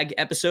mailbag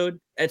episode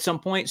at some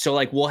point. So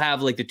like we'll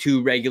have like the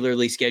 2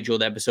 regularly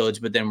scheduled episodes,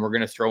 but then we're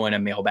going to throw in a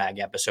mailbag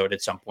episode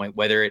at some point,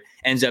 whether it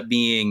ends up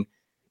being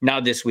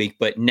not this week,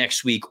 but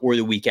next week or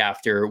the week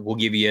after. We'll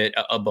give you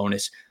a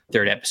bonus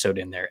 3rd episode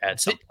in there at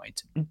some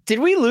point. Did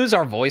we lose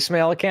our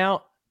voicemail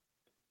account?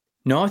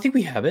 No, I think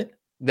we have it.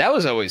 That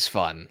was always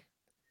fun.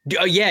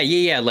 Oh,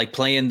 yeah. Like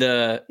playing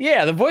the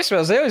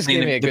voicemails. They always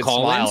give me a good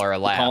smile or a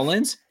laugh.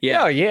 Call-ins?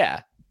 Yeah. Oh,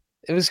 yeah.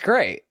 It was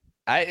great.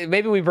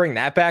 Maybe we bring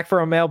that back for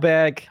a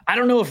mailbag. I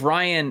don't know if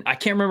I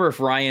can't remember if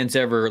Ryan's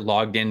ever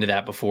logged into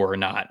that before or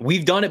not.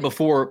 We've done it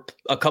before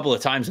a couple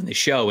of times on the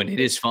show, and it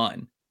is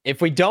fun.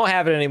 If we don't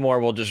have it anymore,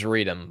 we'll just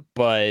read them.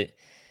 But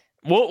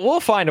We'll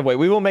find a way.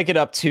 We will make it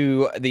up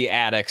to the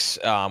addicts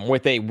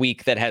with a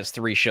week that has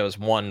 3 shows,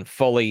 one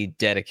fully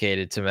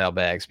dedicated to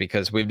mailbags,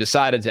 because we've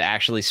decided to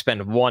actually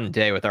spend one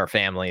day with our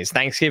families,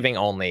 Thanksgiving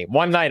only,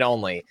 one night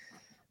only,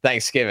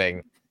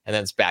 Thanksgiving, and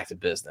then it's back to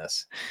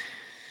business.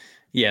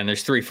 Yeah, and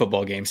there's 3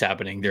 football games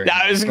happening during.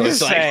 I was going to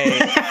say,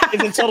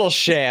 it's a total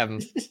sham.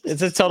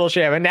 It's a total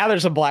sham. And now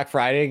there's a Black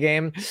Friday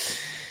game.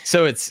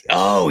 So it's...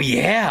 Oh,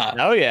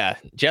 yeah.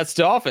 Jets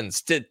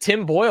Dolphins,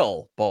 Tim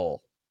Boyle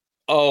Bowl.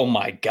 Oh,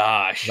 my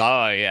gosh.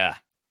 Oh, yeah.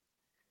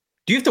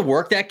 Do you have to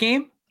work that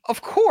game?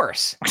 Of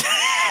course.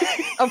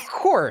 Of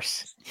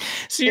course.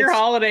 So your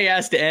holiday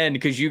has to end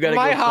because you got to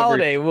go my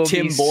holiday will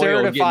Tim be Boyle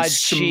certified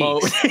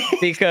cheese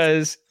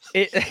because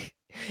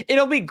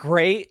it'll be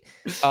great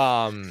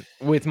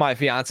with my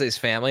fiance's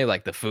family,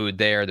 like the food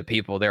there, the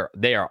people there,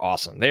 they are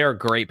awesome. They are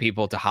great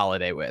people to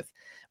holiday with.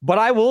 But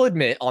I will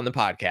admit on the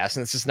podcast,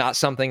 and this is not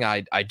something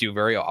I do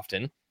very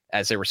often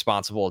as a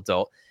responsible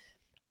adult,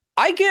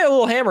 I get a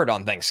little hammered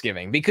on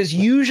Thanksgiving because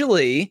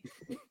usually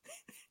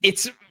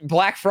it's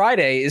Black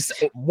Friday is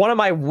one of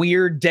my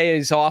weird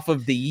days off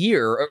of the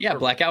year. Yeah,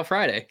 Blackout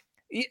Friday.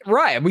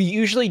 Right. We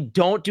usually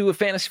don't do a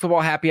fantasy football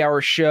happy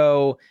hour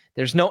show.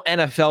 There's no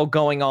NFL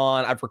going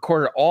on. I've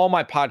recorded all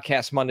my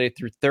podcasts Monday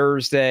through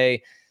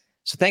Thursday.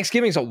 So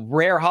Thanksgiving is a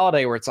rare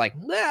holiday where it's like,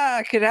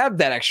 I could have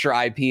that extra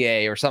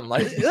IPA or something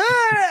like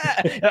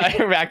that.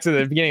 Back to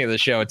the beginning of the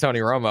show with Tony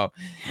Romo.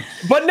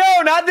 But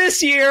no, not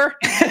this year.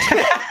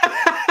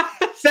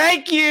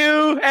 Thank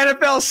you,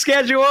 NFL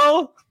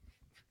schedule.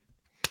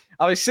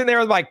 I was sitting there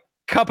with my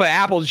cup of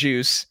apple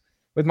juice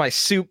with my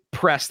soup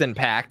pressed and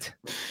packed.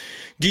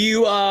 Do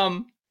you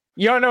don't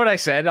know what I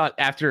said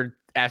after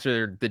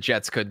the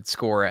Jets could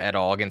score at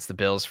all against the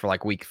Bills for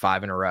like week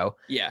 5 in a row?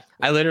 Yeah.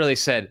 I literally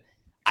said,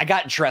 I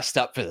got dressed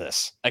up for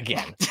this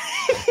again.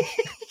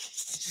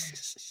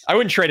 I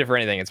wouldn't trade it for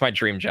anything. It's my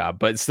dream job,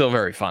 but it's still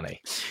very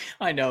funny.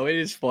 I know it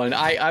is fun.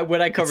 I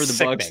when I cover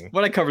the Bucks,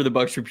 when I cover the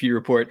Bucks for P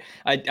Report,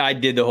 I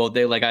did the whole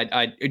thing. Like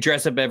I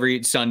dress up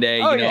every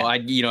Sunday.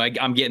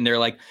 I'm getting there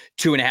like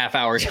 2.5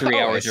 hours, 3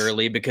 hours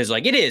early because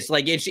like it is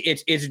like it's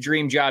a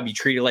dream job. You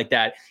treat it like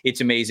that.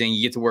 It's amazing.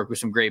 You get to work with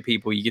some great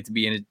people. You get to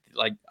be in it.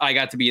 Like I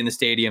got to be in the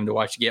stadium to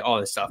watch you get all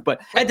this stuff.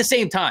 But at the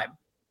same time,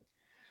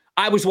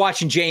 I was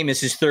watching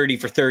Jameis's 30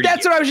 for 30.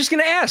 That's what I was just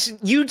going to ask.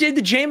 You did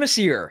the Jameis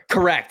year.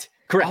 Correct.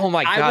 Oh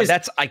my God,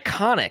 that's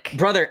iconic.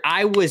 Brother,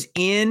 I was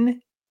in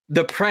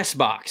the press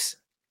box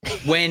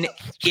when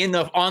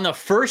on the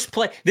first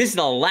play. This is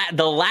the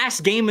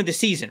last game of the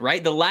season,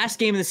 right? The last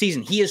game of the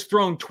season. He has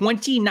thrown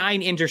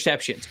 29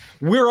 interceptions.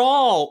 We're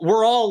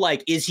all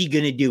like, is he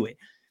going to do it?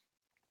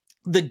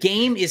 The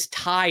game is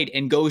tied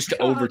and goes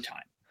to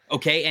overtime.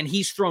 Okay. And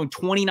he's thrown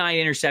 29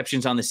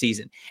 interceptions on the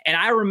season. And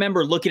I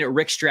remember looking at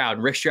Rick Stroud.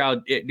 Rick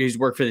Stroud, who's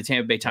worked for the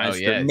Tampa Bay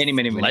Times for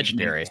many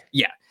legendary. Years.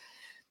 Yeah.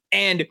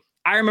 And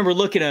I remember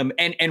looking at him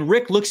and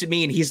Rick looks at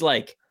me and he's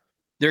like,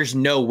 there's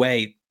no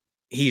way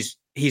he's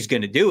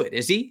going to do it.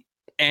 Is he?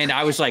 And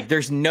I was like,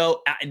 there's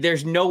no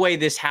way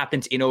this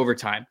happens in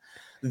overtime.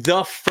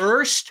 The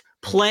first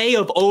play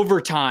of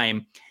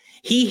overtime,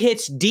 he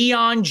hits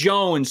Deion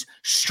Jones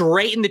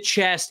straight in the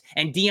chest,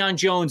 and Deion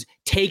Jones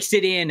takes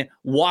it in,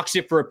 walks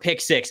it for a pick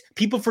six.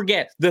 People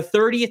forget the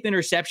 30th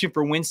interception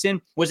for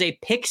Winston was a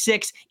pick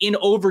six in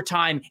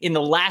overtime in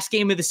the last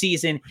game of the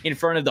season in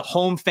front of the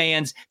home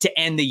fans to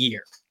end the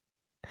year.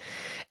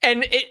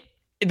 And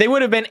they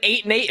would have been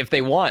 8-8 if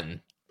they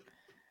won.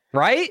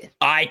 Right?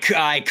 I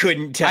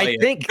couldn't tell you.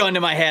 I think gun to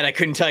my head, I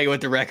couldn't tell you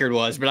what the record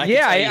was, but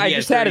I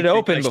just had it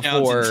open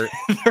before.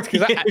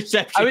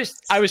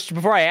 I was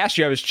before I asked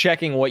you, I was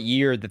checking what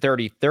year the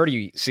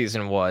 30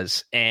 season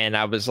was, and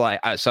I was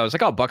like,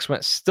 oh, Bucks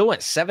still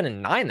went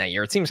 7-9 that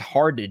year. It seems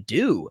hard to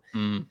do,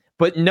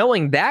 but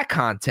knowing that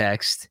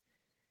context,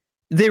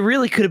 they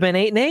really could have been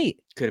 8-8.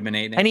 Could have been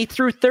 8-8, and he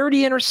threw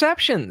 30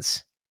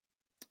 interceptions.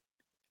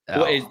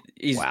 Well,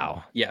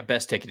 wow. Yeah,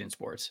 best ticket in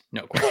sports.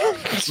 No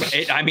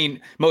question.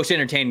 Most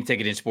entertaining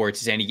ticket in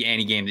sports is any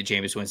game that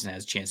Jameis Winston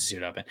has a chance to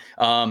suit up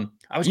in.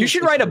 You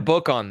should write a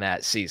book on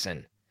that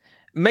season.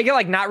 Make it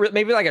like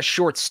maybe like a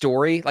short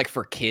story, like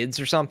for kids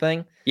or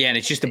something. Yeah, and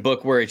it's just a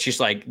book where it's just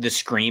like the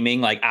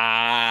screaming, like like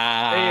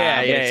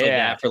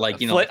that for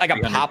like like a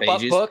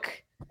pop-up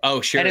book.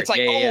 Oh, sure. And it's like,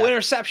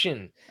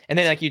 interception. And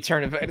then like you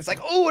turn it and it's like,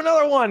 oh,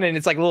 another one. And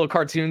it's like little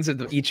cartoons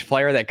of each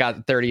player that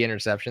got 30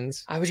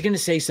 interceptions. I was going to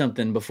say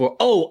something before.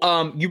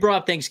 You brought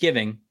up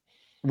Thanksgiving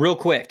real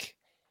quick.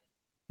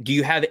 Do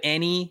you have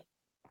any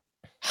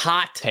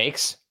hot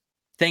takes?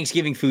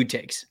 Thanksgiving food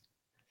takes?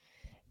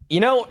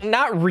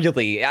 Not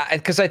really.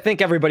 Because I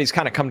think everybody's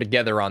kind of come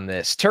together on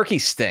this. Turkey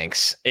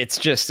stinks. It's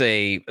just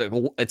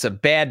it's a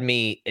bad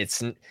meat.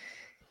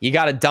 You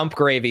got to dump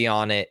gravy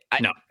on it.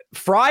 No.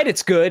 Fried,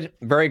 it's good.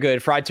 Very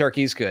good. Fried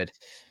turkey is good.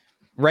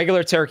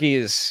 Regular turkey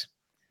is,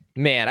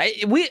 man,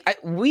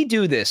 we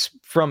do this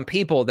from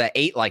people that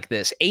ate like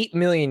this 8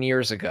 million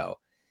years ago.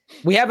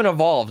 We haven't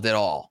evolved at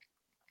all.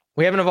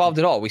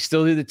 We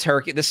still do the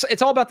turkey.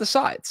 It's all about the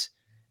sides.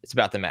 It's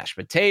about the mashed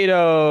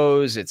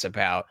potatoes. It's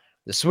about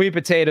the sweet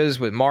potatoes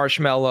with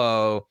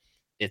marshmallow.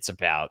 It's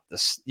about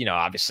this,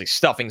 obviously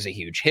stuffing's a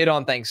huge hit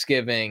on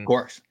Thanksgiving. Of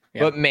course.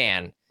 Yeah. But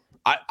man,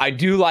 I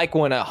do like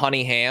when a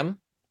honey ham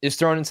is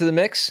thrown into the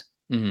mix.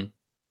 Mm-hmm.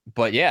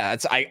 But yeah,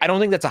 I don't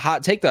think that's a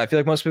hot take though. I feel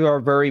like most people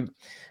are very,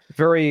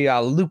 very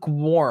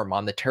lukewarm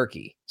on the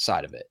turkey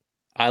side of it.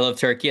 I love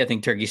turkey. I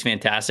think turkey's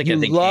fantastic. I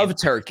think love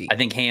turkey. I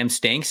think ham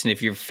stinks. And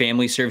if your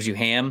family serves you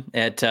ham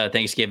at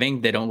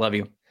Thanksgiving, they don't love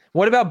you.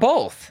 What about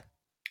both?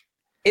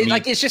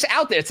 It's just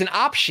out there. It's an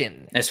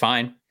option. That's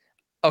fine.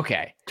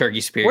 Okay.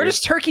 Turkey's superior. Where does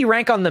turkey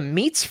rank on the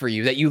meats for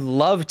you that you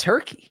love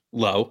turkey?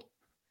 Low.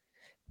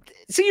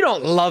 So you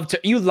don't love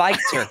you like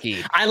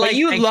turkey.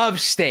 Love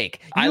steak.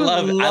 I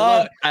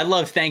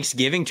love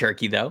Thanksgiving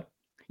turkey though.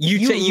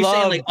 You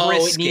love say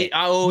brisket.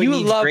 it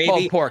needs love gravy.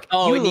 pulled pork.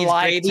 Oh, you it needs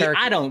like gravy. Turkey.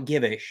 I don't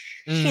give a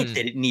shit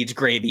that it needs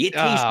gravy. It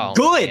tastes Man.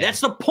 good. That's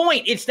the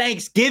point. It's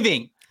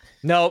Thanksgiving.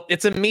 No,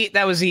 it's a meat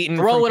that was eaten.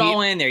 Throw it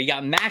all in there. You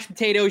got mashed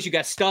potatoes, you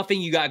got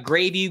stuffing, you got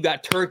gravy, you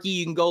got turkey.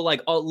 You can go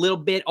like a little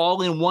bit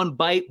all in one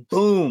bite.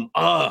 Boom.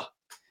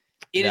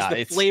 It is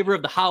the flavor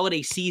of the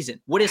holiday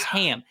season. What is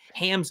ham?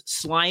 Ham's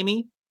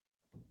slimy,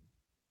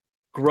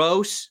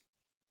 gross,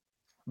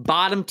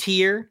 bottom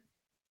tier,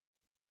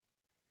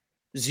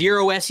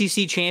 0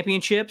 SEC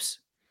championships.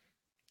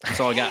 That's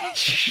all I got.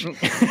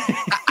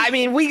 I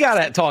mean, we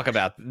got to talk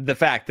about the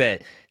fact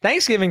that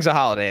Thanksgiving's a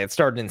holiday. It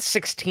started in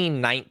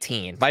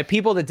 1619 by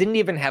people that didn't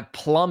even have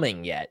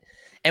plumbing yet.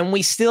 And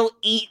we still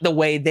eat the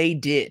way they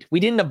did. We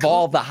didn't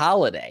evolve the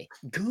holiday.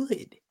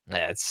 Good.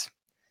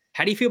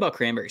 How do you feel about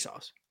cranberry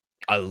sauce?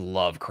 I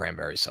love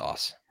cranberry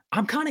sauce.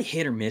 I'm kind of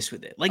hit or miss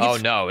with it.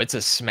 No, it's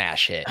a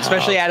smash hit,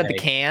 especially out of the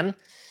can.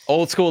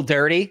 Old school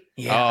dirty.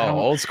 Yeah.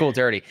 Old school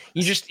dirty.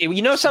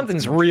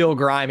 Something's real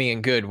grimy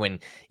and good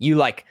when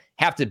you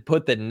have to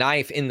put the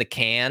knife in the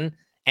can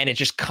and it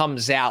just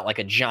comes out like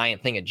a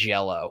giant thing of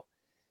Jello.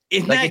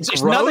 Isn't that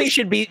gross? Nothing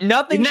should be eaten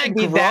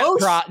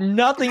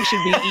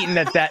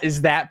that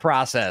is that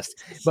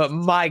processed. But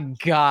my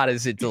God,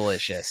 is it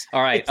delicious?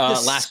 All right.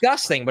 It's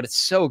disgusting, but it's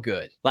so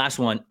good. Last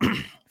one.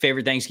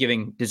 Favorite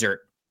Thanksgiving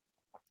dessert.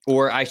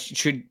 Or I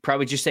should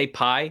probably just say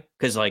pie,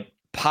 because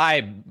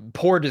pie,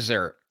 poor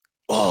dessert.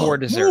 Poor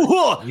dessert.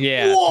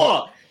 Yeah.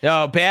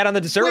 No, bad on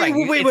the dessert.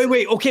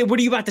 Wait. Okay, what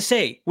are you about to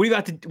say? What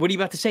are you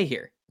about to say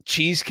here?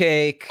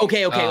 Cheesecake.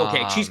 Okay.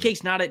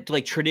 Cheesecake's not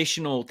a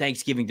traditional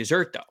Thanksgiving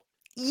dessert, though.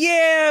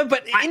 Yeah,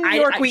 but in New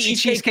York, we eat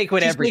cheesecake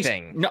with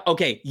everything. No,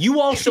 okay.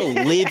 You also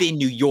live in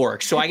New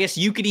York, so I guess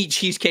you could eat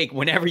cheesecake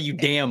whenever you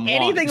damn want.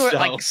 Anything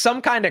with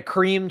some kind of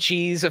cream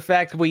cheese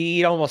effect, we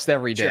eat almost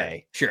every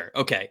day. Sure.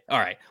 Okay. All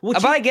right. Well,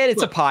 but I get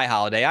it's a pie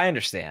holiday. I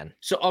understand.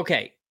 So,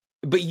 okay.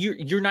 But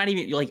you're not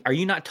even are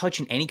you not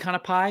touching any kind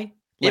of pie?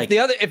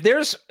 If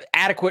there's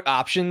adequate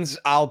options,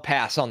 I'll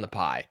pass on the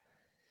pie.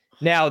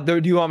 Now, do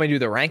you want me to do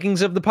the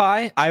rankings of the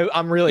pie?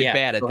 I'm really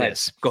bad at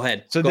this. Go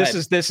ahead. So this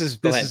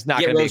is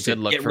not going to be a good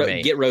look for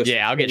me. Get roasted.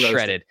 Yeah, I'll get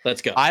shredded.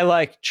 Let's go. I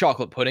like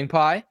chocolate pudding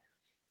pie,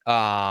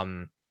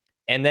 and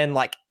then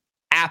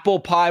apple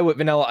pie with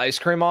vanilla ice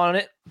cream on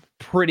it.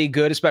 Pretty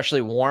good,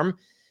 especially warm.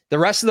 The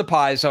rest of the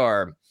pies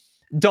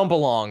don't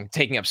belong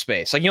taking up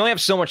space. You only have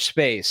so much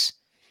space.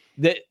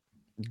 That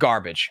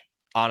garbage.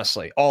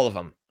 Honestly, all of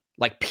them.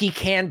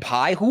 Pecan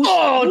pie.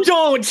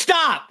 Don't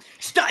stop!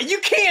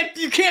 You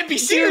can't be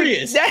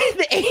serious. The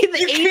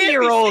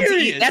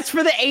 80-year-olds. That's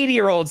for the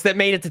 80-year-olds that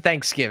made it to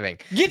Thanksgiving.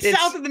 Get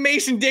south of the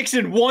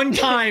Mason-Dixon one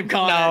time,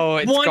 Connor. No,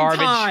 it's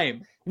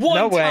garbage.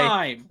 One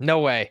time. No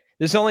way.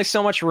 There's only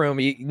so much room.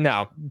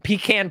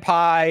 Pecan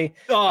pie.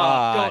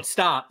 Don't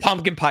stop.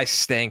 Pumpkin pie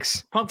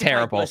stinks.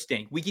 Terrible. Pie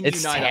stink. We can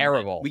it's unite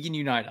terrible. On that. We can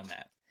unite on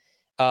that.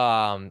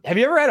 Have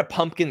you ever had a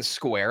pumpkin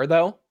square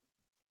though?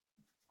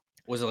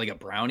 Was it like a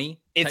brownie?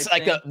 It's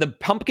like the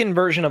pumpkin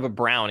version of a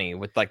brownie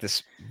with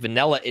this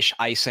vanilla-ish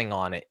icing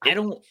on it. I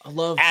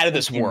love out of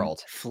this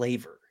world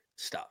flavor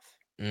stuff.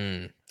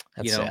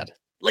 That's sad.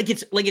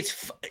 It's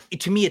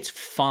to me, it's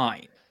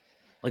fine.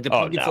 The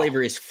pumpkin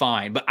flavor is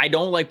fine, but I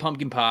don't like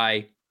pumpkin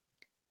pie.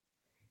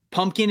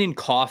 Pumpkin and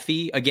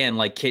coffee, again,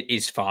 Kit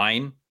is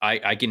fine.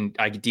 I can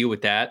deal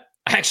with that.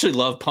 I actually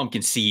love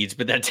pumpkin seeds,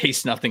 but that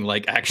tastes nothing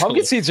like actual.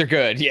 Pumpkin seeds are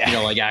good. Yeah,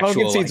 actual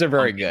pumpkin seeds are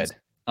very pumpkins.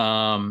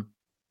 good.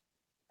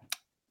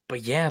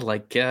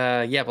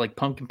 But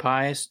pumpkin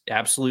pies,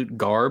 absolute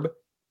garb,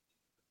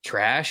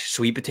 trash.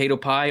 Sweet potato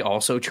pie,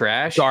 also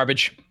trash,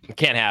 garbage.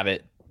 Can't have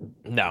it.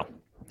 No,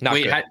 not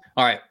good.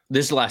 All right,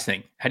 this is the last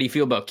thing. How do you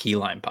feel about key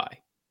lime pie?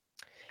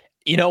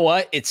 You know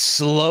what? It's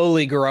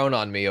slowly grown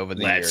on me over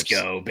the years. Let's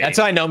go, baby. That's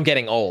how I know I'm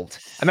getting old.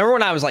 I remember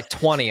when I was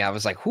 20, I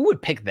was like, who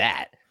would pick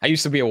that? I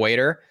used to be a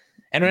waiter.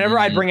 And whenever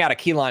I'd bring out a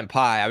key lime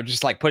pie, I would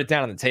just put it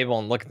down on the table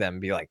and look at them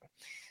and be like,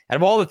 out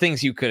of all the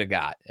things you could have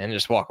got, and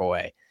just walk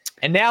away.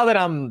 And now that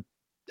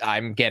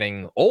I'm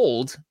getting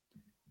old,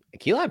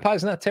 key lime pie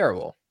is not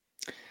terrible.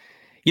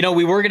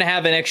 We were going to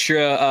have an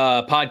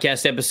extra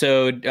podcast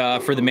episode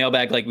for the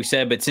mailbag, like we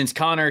said, but since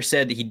Connor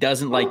said that he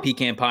doesn't like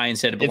pecan pie and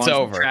said it belongs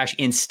in trash,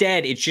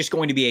 instead, it's just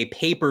going to be a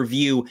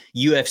pay-per-view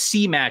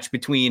UFC match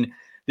between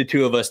the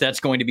two of us. That's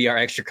going to be our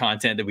extra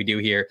content that we do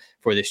here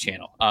for this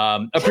channel.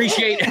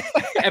 Appreciate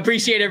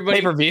everybody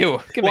Pay-per-view.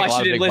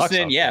 watching and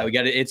listening. Yeah, we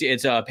got it.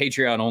 It's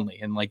Patreon only,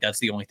 and like that's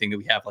the only thing that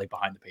we have like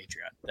behind the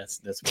Patreon.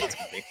 That's what it's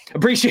gonna be.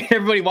 Appreciate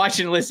everybody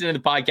watching and listening to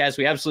the podcast.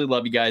 We absolutely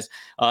love you guys.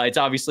 It's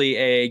obviously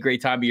a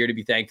great time of year to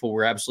be thankful.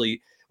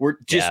 We're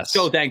just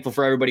so thankful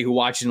for everybody who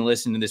watches and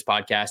listens to this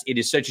podcast. It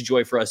is such a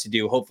joy for us to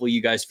do. Hopefully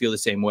you guys feel the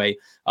same way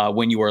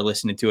when you are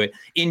listening to it.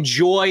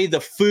 Enjoy the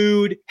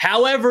food,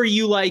 however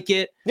you like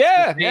it.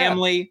 Yeah. The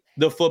family,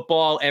 the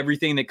football,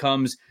 everything that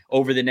comes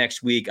over the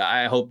next week.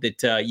 I hope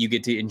that you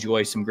get to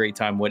enjoy some great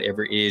time,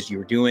 whatever it is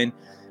you're doing.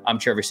 I'm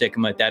Trevor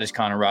Sikkema. That is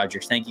Connor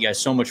Rogers. Thank you guys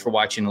so much for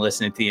watching and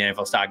listening to the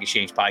NFL Stock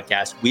Exchange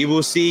podcast. We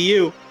will see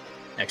you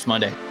next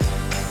Monday.